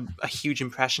leaves a huge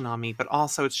impression on me, but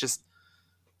also it's just,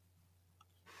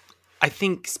 I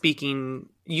think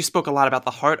you spoke a lot about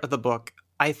the heart of the book.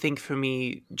 I think for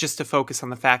me, just to focus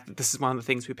on the fact that this is one of the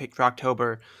things we picked for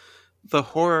October, the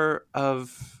horror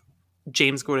of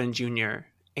James Gordon Jr.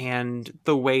 and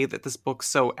the way that this book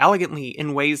so elegantly,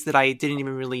 in ways that I didn't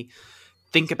even really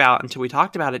think about until we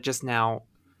talked about it just now,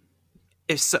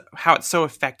 is how it so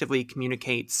effectively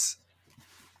communicates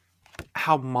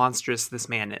how monstrous this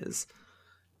man is.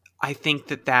 I think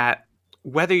that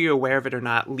whether you're aware of it or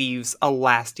not, leaves a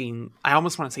lasting, I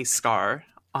almost want to say scar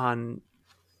on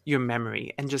your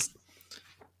memory. And just,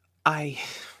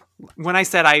 when I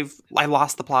said I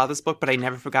lost the plot of this book, but I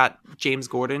never forgot James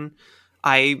Gordon,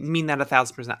 I mean that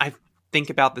 1,000%. I think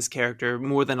about this character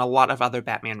more than a lot of other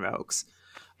Batman rogues.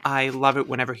 I love it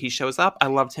whenever he shows up. I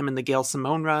loved him in the Gail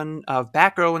Simone run of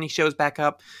Batgirl when he shows back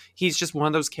up. He's just one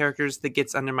of those characters that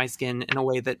gets under my skin in a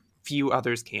way that few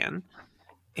others can.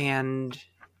 And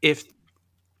if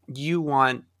you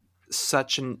want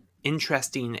such an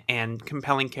interesting and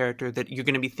compelling character that you're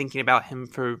going to be thinking about him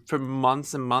for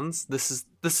months and months, this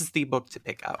is the book to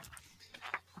pick up,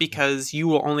 because you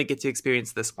will only get to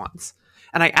experience this once.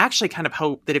 And I actually kind of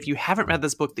hope that if you haven't read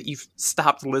this book, that you've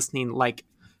stopped listening like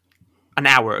an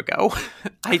hour ago,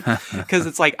 because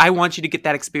it's like, I want you to get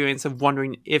that experience of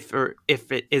wondering if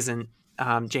it isn't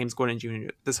James Gordon Jr.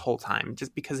 this whole time,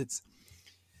 just because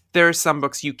there are some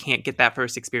books you can't get that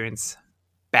first experience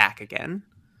back again,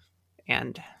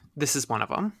 and this is one of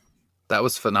them. That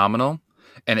was phenomenal,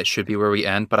 and it should be where we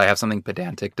end, but I have something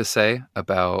pedantic to say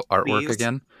about artwork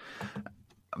again,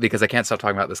 because I can't stop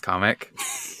talking about this comic.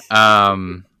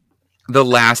 The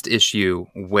last issue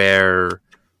where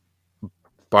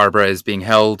Barbara is being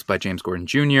held by James Gordon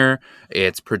Jr.,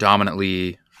 it's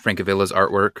predominantly Francavilla's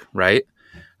artwork, right?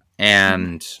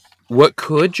 And what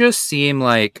could just seem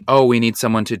like, oh, we need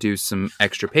someone to do some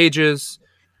extra pages,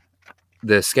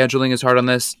 the scheduling is hard on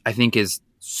this, I think is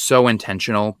so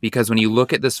intentional, because when you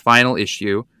look at this final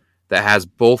issue that has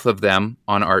both of them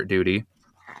on art duty,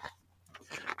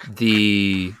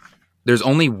 there's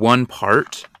only one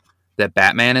part that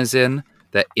Batman is in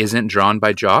that isn't drawn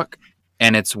by Jock,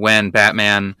 and it's when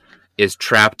Batman is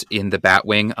trapped in the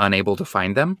Batwing, unable to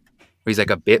find them. He's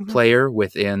like a bit player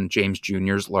within James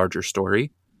Jr.'s larger story.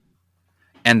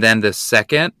 And then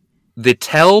the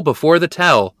tell before the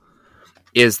tell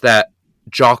is that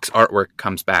Jock's artwork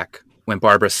comes back when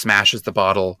Barbara smashes the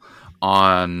bottle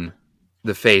on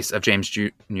the face of James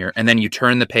Jr. And then you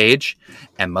turn the page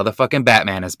and motherfucking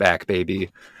Batman is back, baby.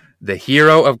 The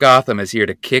hero of Gotham is here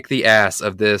to kick the ass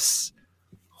of this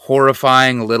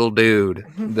horrifying little dude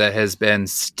that has been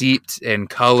steeped in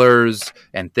colors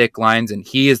and thick lines. And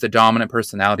he is the dominant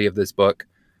personality of this book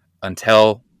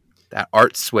until that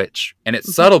art switch. And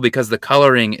it's subtle because the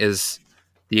coloring is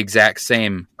the exact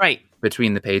same Right.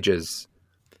 between the pages,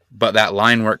 but that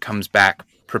line work comes back,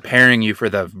 preparing you for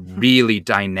the really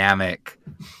dynamic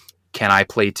 "Can I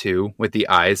play too?" with the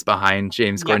eyes behind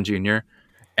James Gordon Jr.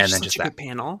 And then Such just a that. good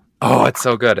panel. Oh, it's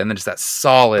so good. And then just that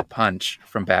solid punch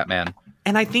from Batman.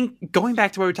 And I think going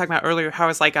back to what we were talking about earlier, how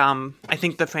it's like, I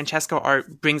think the Francesco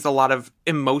art brings a lot of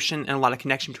emotion and a lot of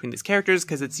connection between these characters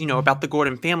because it's, about the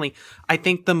Gordon family. I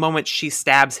think the moment she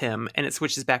stabs him and it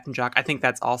switches back from Jock, I think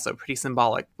that's also pretty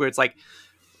symbolic, where it's like,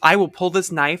 I will pull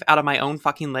this knife out of my own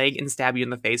fucking leg and stab you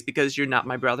in the face because you're not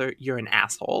my brother. You're an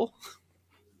asshole.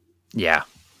 Yeah.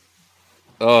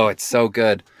 Oh, it's so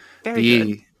good. Very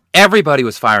good. Everybody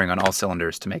was firing on all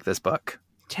cylinders to make this book.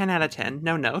 10 out of 10.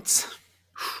 No notes.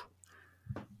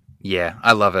 Yeah,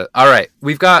 I love it. All right.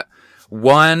 We've got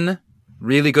one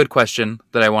really good question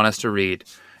that I want us to read,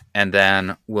 and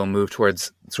then we'll move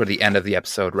towards sort of the end of the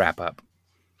episode wrap up.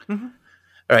 Mm-hmm.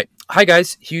 All right. Hi,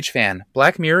 guys. Huge fan.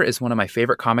 Black Mirror is one of my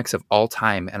favorite comics of all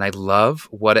time, and I love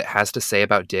what it has to say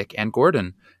about Dick and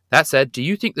Gordon. That said, do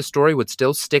you think the story would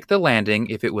still stick the landing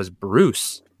if it was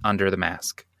Bruce under the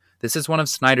mask? This is one of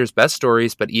Snyder's best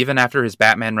stories, but even after his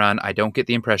Batman run, I don't get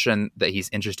the impression that he's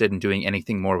interested in doing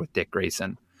anything more with Dick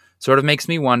Grayson. Sort of makes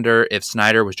me wonder if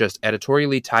Snyder was just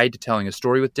editorially tied to telling a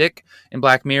story with Dick in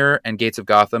Black Mirror and Gates of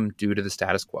Gotham due to the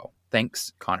status quo.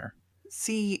 Thanks, Connor.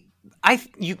 See,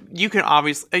 you can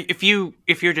obviously, if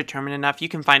you're determined enough, you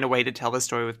can find a way to tell the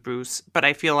story with Bruce. But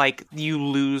I feel like you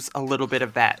lose a little bit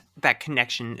of that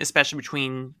connection, especially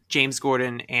between James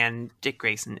Gordon and Dick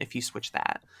Grayson, if you switch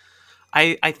that.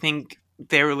 I think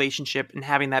their relationship and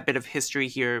having that bit of history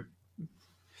here,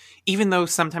 even though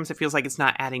sometimes it feels like it's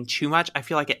not adding too much, I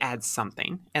feel like it adds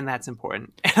something, and that's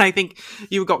important. And I think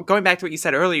going back to what you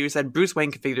said earlier, you said Bruce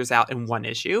Wayne could figure this out in one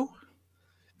issue.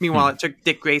 Meanwhile, it took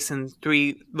Dick Grayson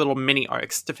 3 little mini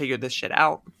arcs to figure this shit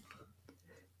out.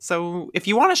 So if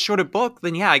you want a shorter book,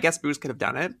 then yeah, I guess Bruce could have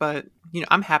done it. But,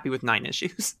 I'm happy with 9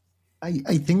 issues.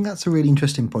 I think that's a really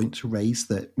interesting point to raise,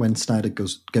 that when Snyder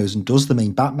goes and does the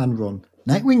main Batman run,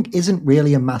 Nightwing isn't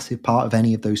really a massive part of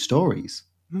any of those stories.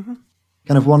 Mm-hmm.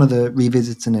 Kind of one of the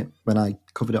revisiting it when I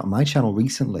covered it on my channel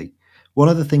recently, one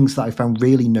of the things that I found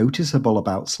really noticeable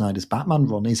about Snyder's Batman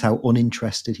run is how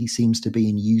uninterested he seems to be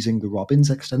in using the Robins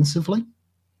extensively.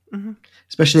 Mm-hmm.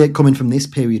 Especially coming from this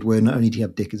period where not only do you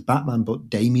have Dick as Batman,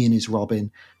 but Damian is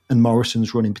Robin, and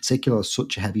Morrison's run in particular has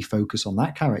such a heavy focus on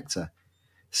that character.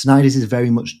 Snyder's is very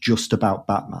much just about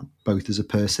Batman, both as a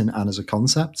person and as a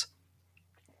concept.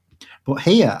 But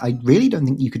here, I really don't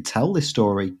think you could tell this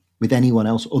story with anyone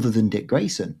else other than Dick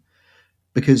Grayson.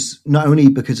 Because not only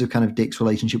because of kind of Dick's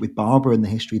relationship with Barbara and the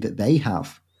history that they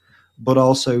have, but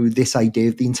also this idea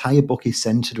of the entire book is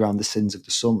centered around the sins of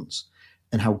the sons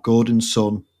and how Gordon's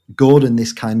son, Gordon,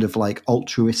 this kind of like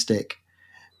altruistic,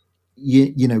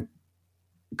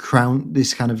 crown,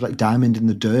 this kind of like diamond in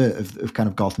the dirt of kind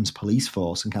of Gotham's police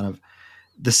force and kind of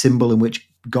the symbol in which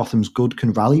Gotham's good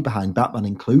can rally behind, Batman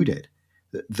included,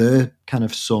 that their kind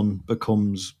of son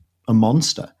becomes a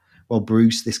monster, while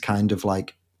Bruce, this kind of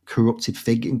like corrupted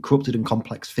and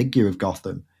complex figure of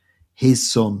Gotham, his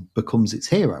son becomes its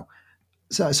hero.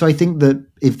 So I think that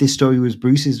if this story was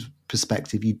Bruce's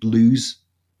perspective, you'd lose.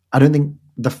 I don't think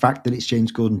the fact that it's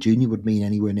James Gordon Jr. would mean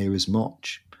anywhere near as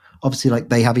much. Obviously, like,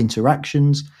 they have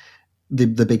interactions. The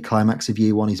big climax of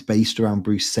year one is based around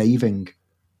Bruce saving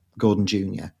Gordon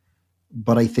Jr.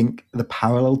 But I think the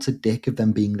parallel to Dick of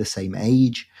them being the same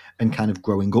age and kind of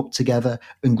growing up together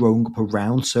and growing up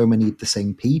around so many of the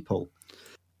same people,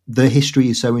 the history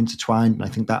is so intertwined, and I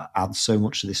think that adds so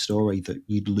much to this story that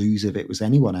you'd lose if it was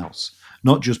anyone else.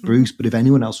 Not just Bruce, but if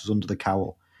anyone else was under the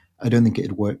cowl, I don't think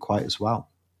it'd work quite as well.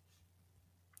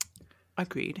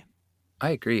 Agreed.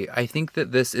 I agree. I think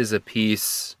that this is a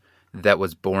piece that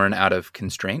was born out of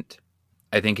constraint.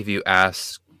 I think if you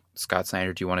ask Scott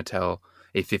Snyder, do you want to tell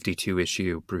a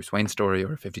 52-issue Bruce Wayne story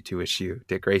or a 52-issue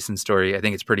Dick Grayson story, I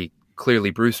think it's pretty clearly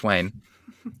Bruce Wayne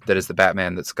that is the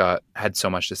Batman that Scott had so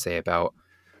much to say about.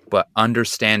 But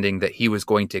understanding that he was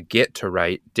going to get to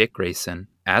write Dick Grayson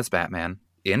as Batman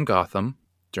in Gotham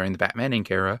during the Batman Inc.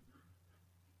 era,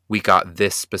 we got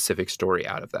this specific story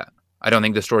out of that. I don't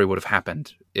think the story would have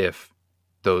happened if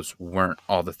those weren't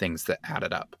all the things that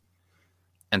added up.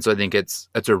 And so I think it's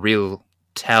a real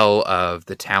tell of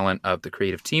the talent of the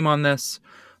creative team on this,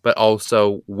 but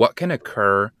also what can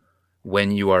occur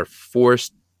when you are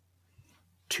forced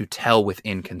to tell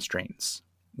within constraints.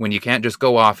 When you can't just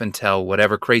go off and tell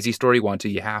whatever crazy story you want to,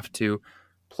 you have to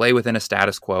play within a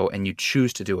status quo, and you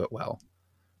choose to do it well.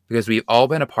 Because we've all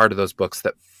been a part of those books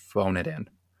that phone it in,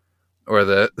 or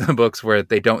the books where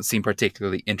they don't seem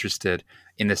particularly interested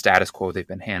in the status quo they've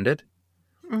been handed.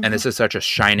 And this is such a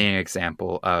shining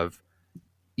example of,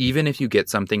 even if you get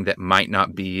something that might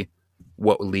not be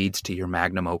what leads to your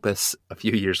magnum opus a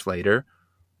few years later,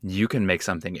 you can make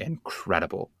something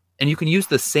incredible. And you can use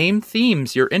the same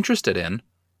themes you're interested in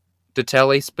to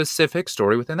tell a specific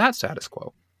story within that status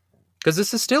quo. Because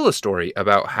this is still a story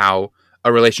about how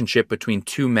a relationship between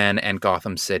two men and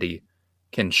Gotham City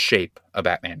can shape a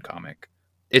Batman comic.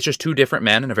 It's just two different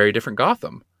men in a very different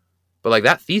Gotham. But like,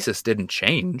 that thesis didn't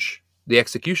change. The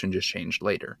execution just changed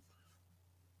later.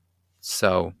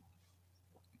 So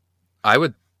I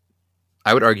would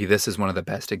argue this is one of the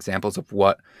best examples of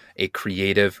what a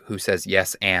creative who says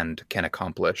yes and can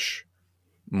accomplish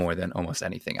more than almost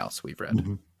anything else we've read.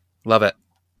 Mm-hmm. Love it.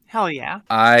 Hell yeah.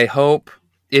 I hope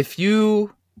if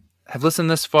you have listened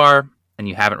this far and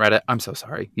you haven't read it, I'm so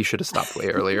sorry. You should have stopped way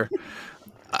earlier.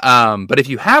 But if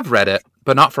you have read it,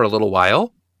 but not for a little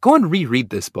while, go and reread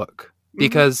this book.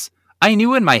 Because I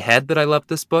knew in my head that I loved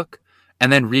this book.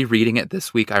 And then rereading it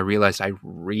this week, I realized I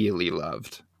really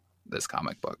loved this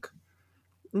comic book.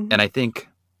 And I think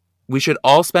we should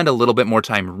all spend a little bit more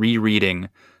time rereading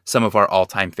some of our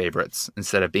all-time favorites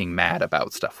instead of being mad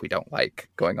about stuff we don't like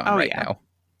going on now.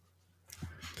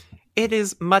 It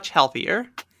is much healthier.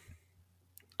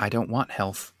 I don't want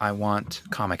health. I want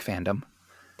comic fandom.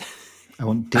 I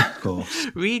want discourse.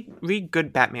 Read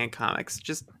good Batman comics.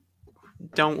 Just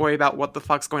don't worry about what the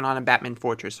fuck's going on in Batman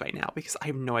Fortress right now, because I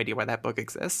have no idea why that book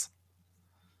exists.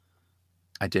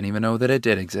 I didn't even know that it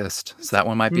did exist. So that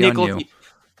one might be on you.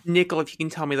 Nickel, if you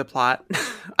can tell me the plot.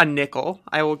 A nickel.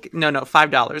 I will. No,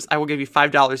 $5. I will give you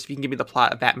 $5 if you can give me the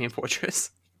plot of Batman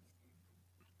Fortress.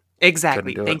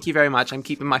 Exactly. Thank you very much. I'm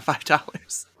keeping my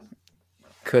 $5.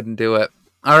 Couldn't do it.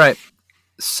 All right.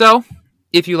 So,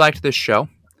 if you liked this show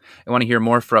and want to hear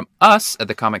more from us at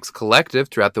the Comics Collective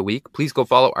throughout the week, please go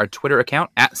follow our Twitter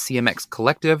account at CMX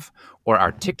Collective or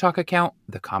our TikTok account,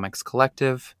 The Comics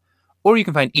Collective. Or you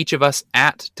can find each of us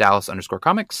at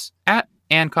Dallas_Comics, at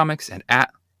Ann Comics, and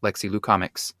at Lexi Lou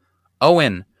Comics.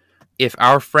 Owen, if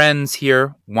our friends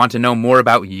here want to know more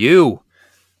about you,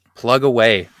 plug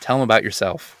away. Tell them about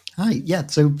yourself. Hi. Yeah.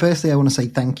 So firstly, I want to say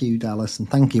thank you, Dallas, and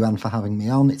thank you, Anne, for having me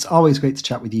on. It's always great to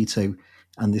chat with you two,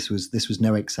 and this was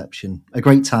no exception. A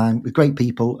great time with great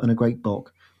people and a great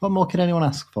book. What more could anyone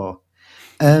ask for?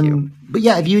 But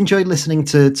yeah, if you enjoyed listening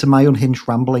to my unhinged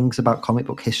ramblings about comic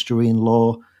book history and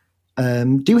lore,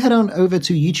 do head on over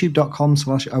to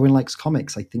youtube.com/Owen Likes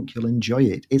Comics. I think you'll enjoy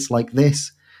it. It's like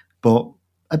this, but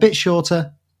a bit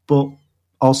shorter, but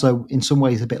also in some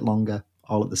ways a bit longer,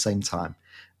 all at the same time.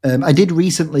 I did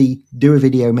recently do a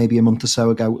video maybe a month or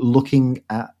so ago looking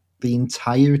at the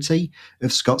entirety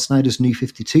of Scott Snyder's New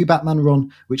 52 Batman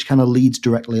run, which kind of leads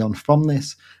directly on from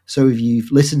this. So if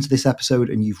you've listened to this episode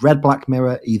and you've read Black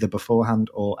Mirror either beforehand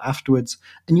or afterwards,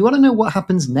 and you want to know what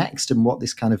happens next and what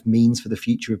this kind of means for the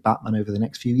future of Batman over the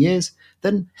next few years,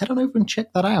 then head on over and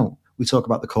check that out. We talk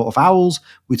about the Court of Owls,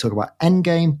 we talk about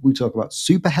Endgame, we talk about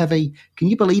Super Heavy. Can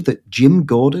you believe that Jim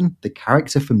Gordon, the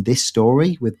character from this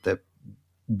story with the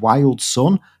wild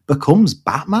son, becomes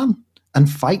Batman and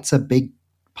fights a big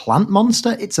plant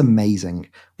monster? It's amazing.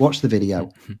 Watch the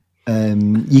video.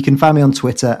 You can find me on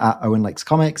Twitter at Owen Likes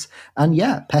Comics, and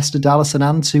yeah, pester Dallas and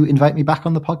Ann to invite me back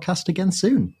on the podcast again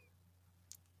soon.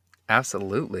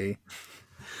 Absolutely.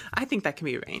 I think that can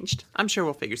be arranged. I'm sure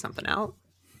we'll figure something out.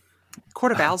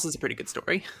 Court of Owls is a pretty good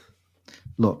story.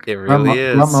 Look, it really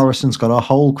is. Grant Morrison's got a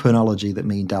whole chronology that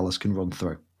me and Dallas can run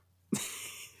through.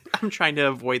 I'm trying to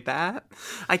avoid that.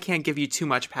 I can't give you too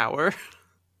much power.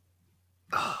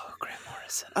 Oh, Grant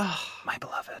Morrison. My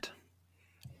beloved.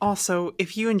 Also,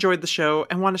 if you enjoyed the show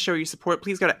and want to show your support,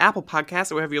 please go to Apple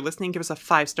Podcasts or wherever you're listening. Give us a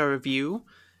 5-star review.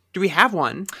 Do we have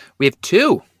one? We have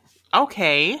 2.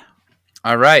 Okay.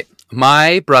 All right.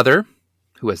 My brother,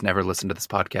 who has never listened to this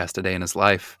podcast a day in his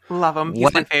life. Love him.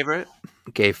 He's my favorite.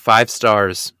 Gave 5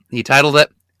 stars. He titled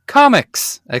it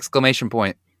Comics! !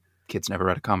 Kid's never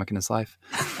read a comic in his life.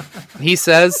 He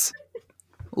says,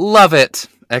 love it! !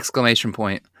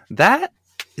 That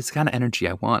is the kind of energy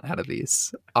I want out of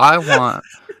these. I want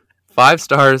 5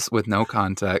 stars with no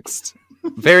context.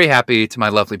 Very happy to my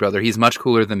lovely brother. He's much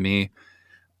cooler than me.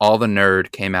 All the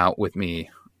nerd came out with me.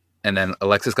 And then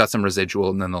Alexis got some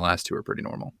residual, and then the last 2 are pretty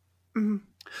normal.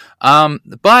 Mm-hmm.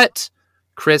 But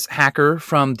Chris Hacker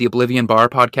from the Oblivion Bar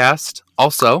podcast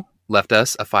also left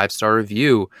us a 5-star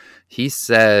review. He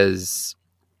says,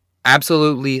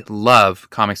 absolutely love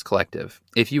Comics Collective.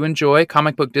 If you enjoy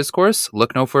comic book discourse,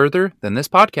 look no further than this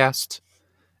podcast.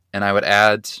 And I would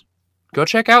add, go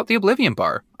check out the Oblivion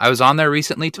Bar. I was on there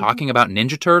recently talking about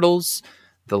Ninja Turtles,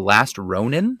 The Last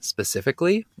Ronin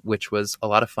specifically, which was a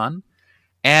lot of fun.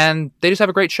 And they just have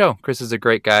a great show. Chris is a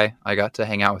great guy. I got to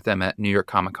hang out with them at New York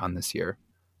Comic Con this year.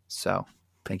 So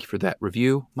thank you for that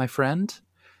review, my friend.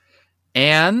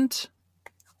 And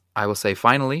I will say,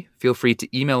 finally, feel free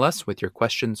to email us with your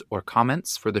questions or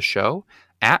comments for the show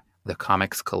at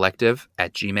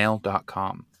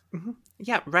thecomicscollective@gmail.com. Mm-hmm.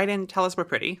 Yeah, write in, tell us we're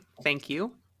pretty. Thank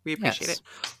you. We appreciate Yes. it.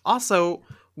 Also,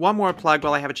 one more plug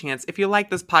while I have a chance. If you like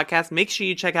this podcast, make sure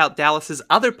you check out Dallas's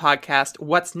other podcast,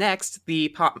 What's Next, the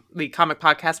comic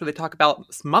podcast where they talk about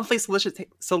monthly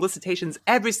solicitations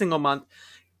every single month.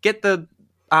 Get the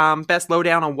best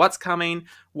lowdown on what's coming,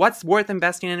 what's worth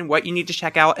investing in, what you need to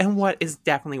check out, and what is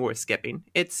definitely worth skipping.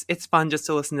 It's fun just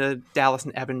to listen to Dallas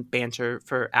and Evan banter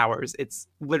for hours. It's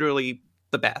literally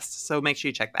the best. So make sure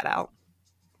you check that out.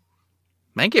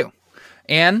 Thank you.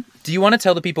 Anne, do you want to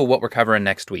tell the people what we're covering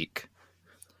next week?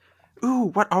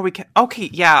 Ooh, what are we? Okay,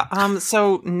 yeah.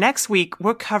 So next week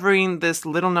we're covering this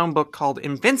little-known book called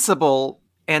Invincible,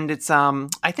 and it's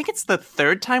I think it's the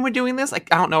third time we're doing this.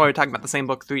 Like, I don't know why we're talking about the same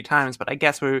book 3 times, but I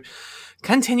guess we're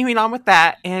continuing on with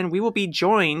that, and we will be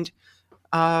joined.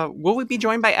 Will we be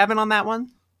joined by Evan on that one?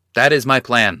 That is my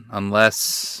plan.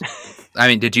 Unless, I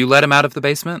mean, did you let him out of the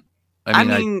basement? I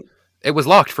mean, it was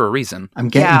locked for a reason. I'm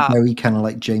getting very kind of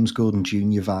like James Gordon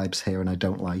Jr. vibes here, and I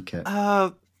don't like it.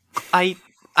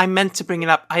 I meant to bring it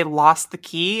up. I lost the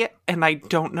key, and I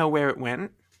don't know where it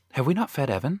went. Have we not fed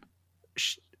Evan?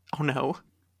 Oh no.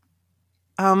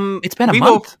 It's been a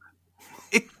month.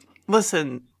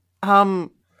 Listen. I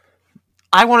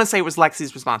want to say it was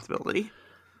Lexi's responsibility.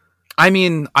 I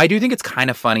mean, I do think it's kind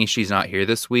of funny she's not here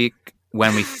this week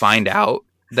when we find out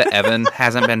that Evan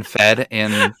hasn't been fed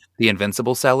in the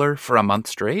Invincible cellar for a month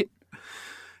straight.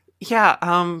 Yeah,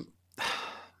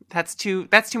 that's too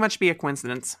much to be a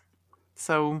coincidence.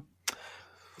 So,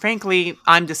 frankly,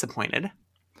 I'm disappointed.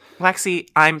 Lexi,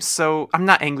 I'm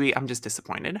not angry, I'm just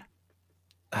disappointed.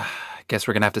 I guess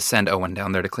we're going to have to send Owen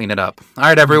down there to clean it up. All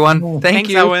right, everyone.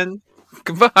 Thanks, you. Owen.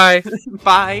 Goodbye.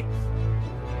 Bye.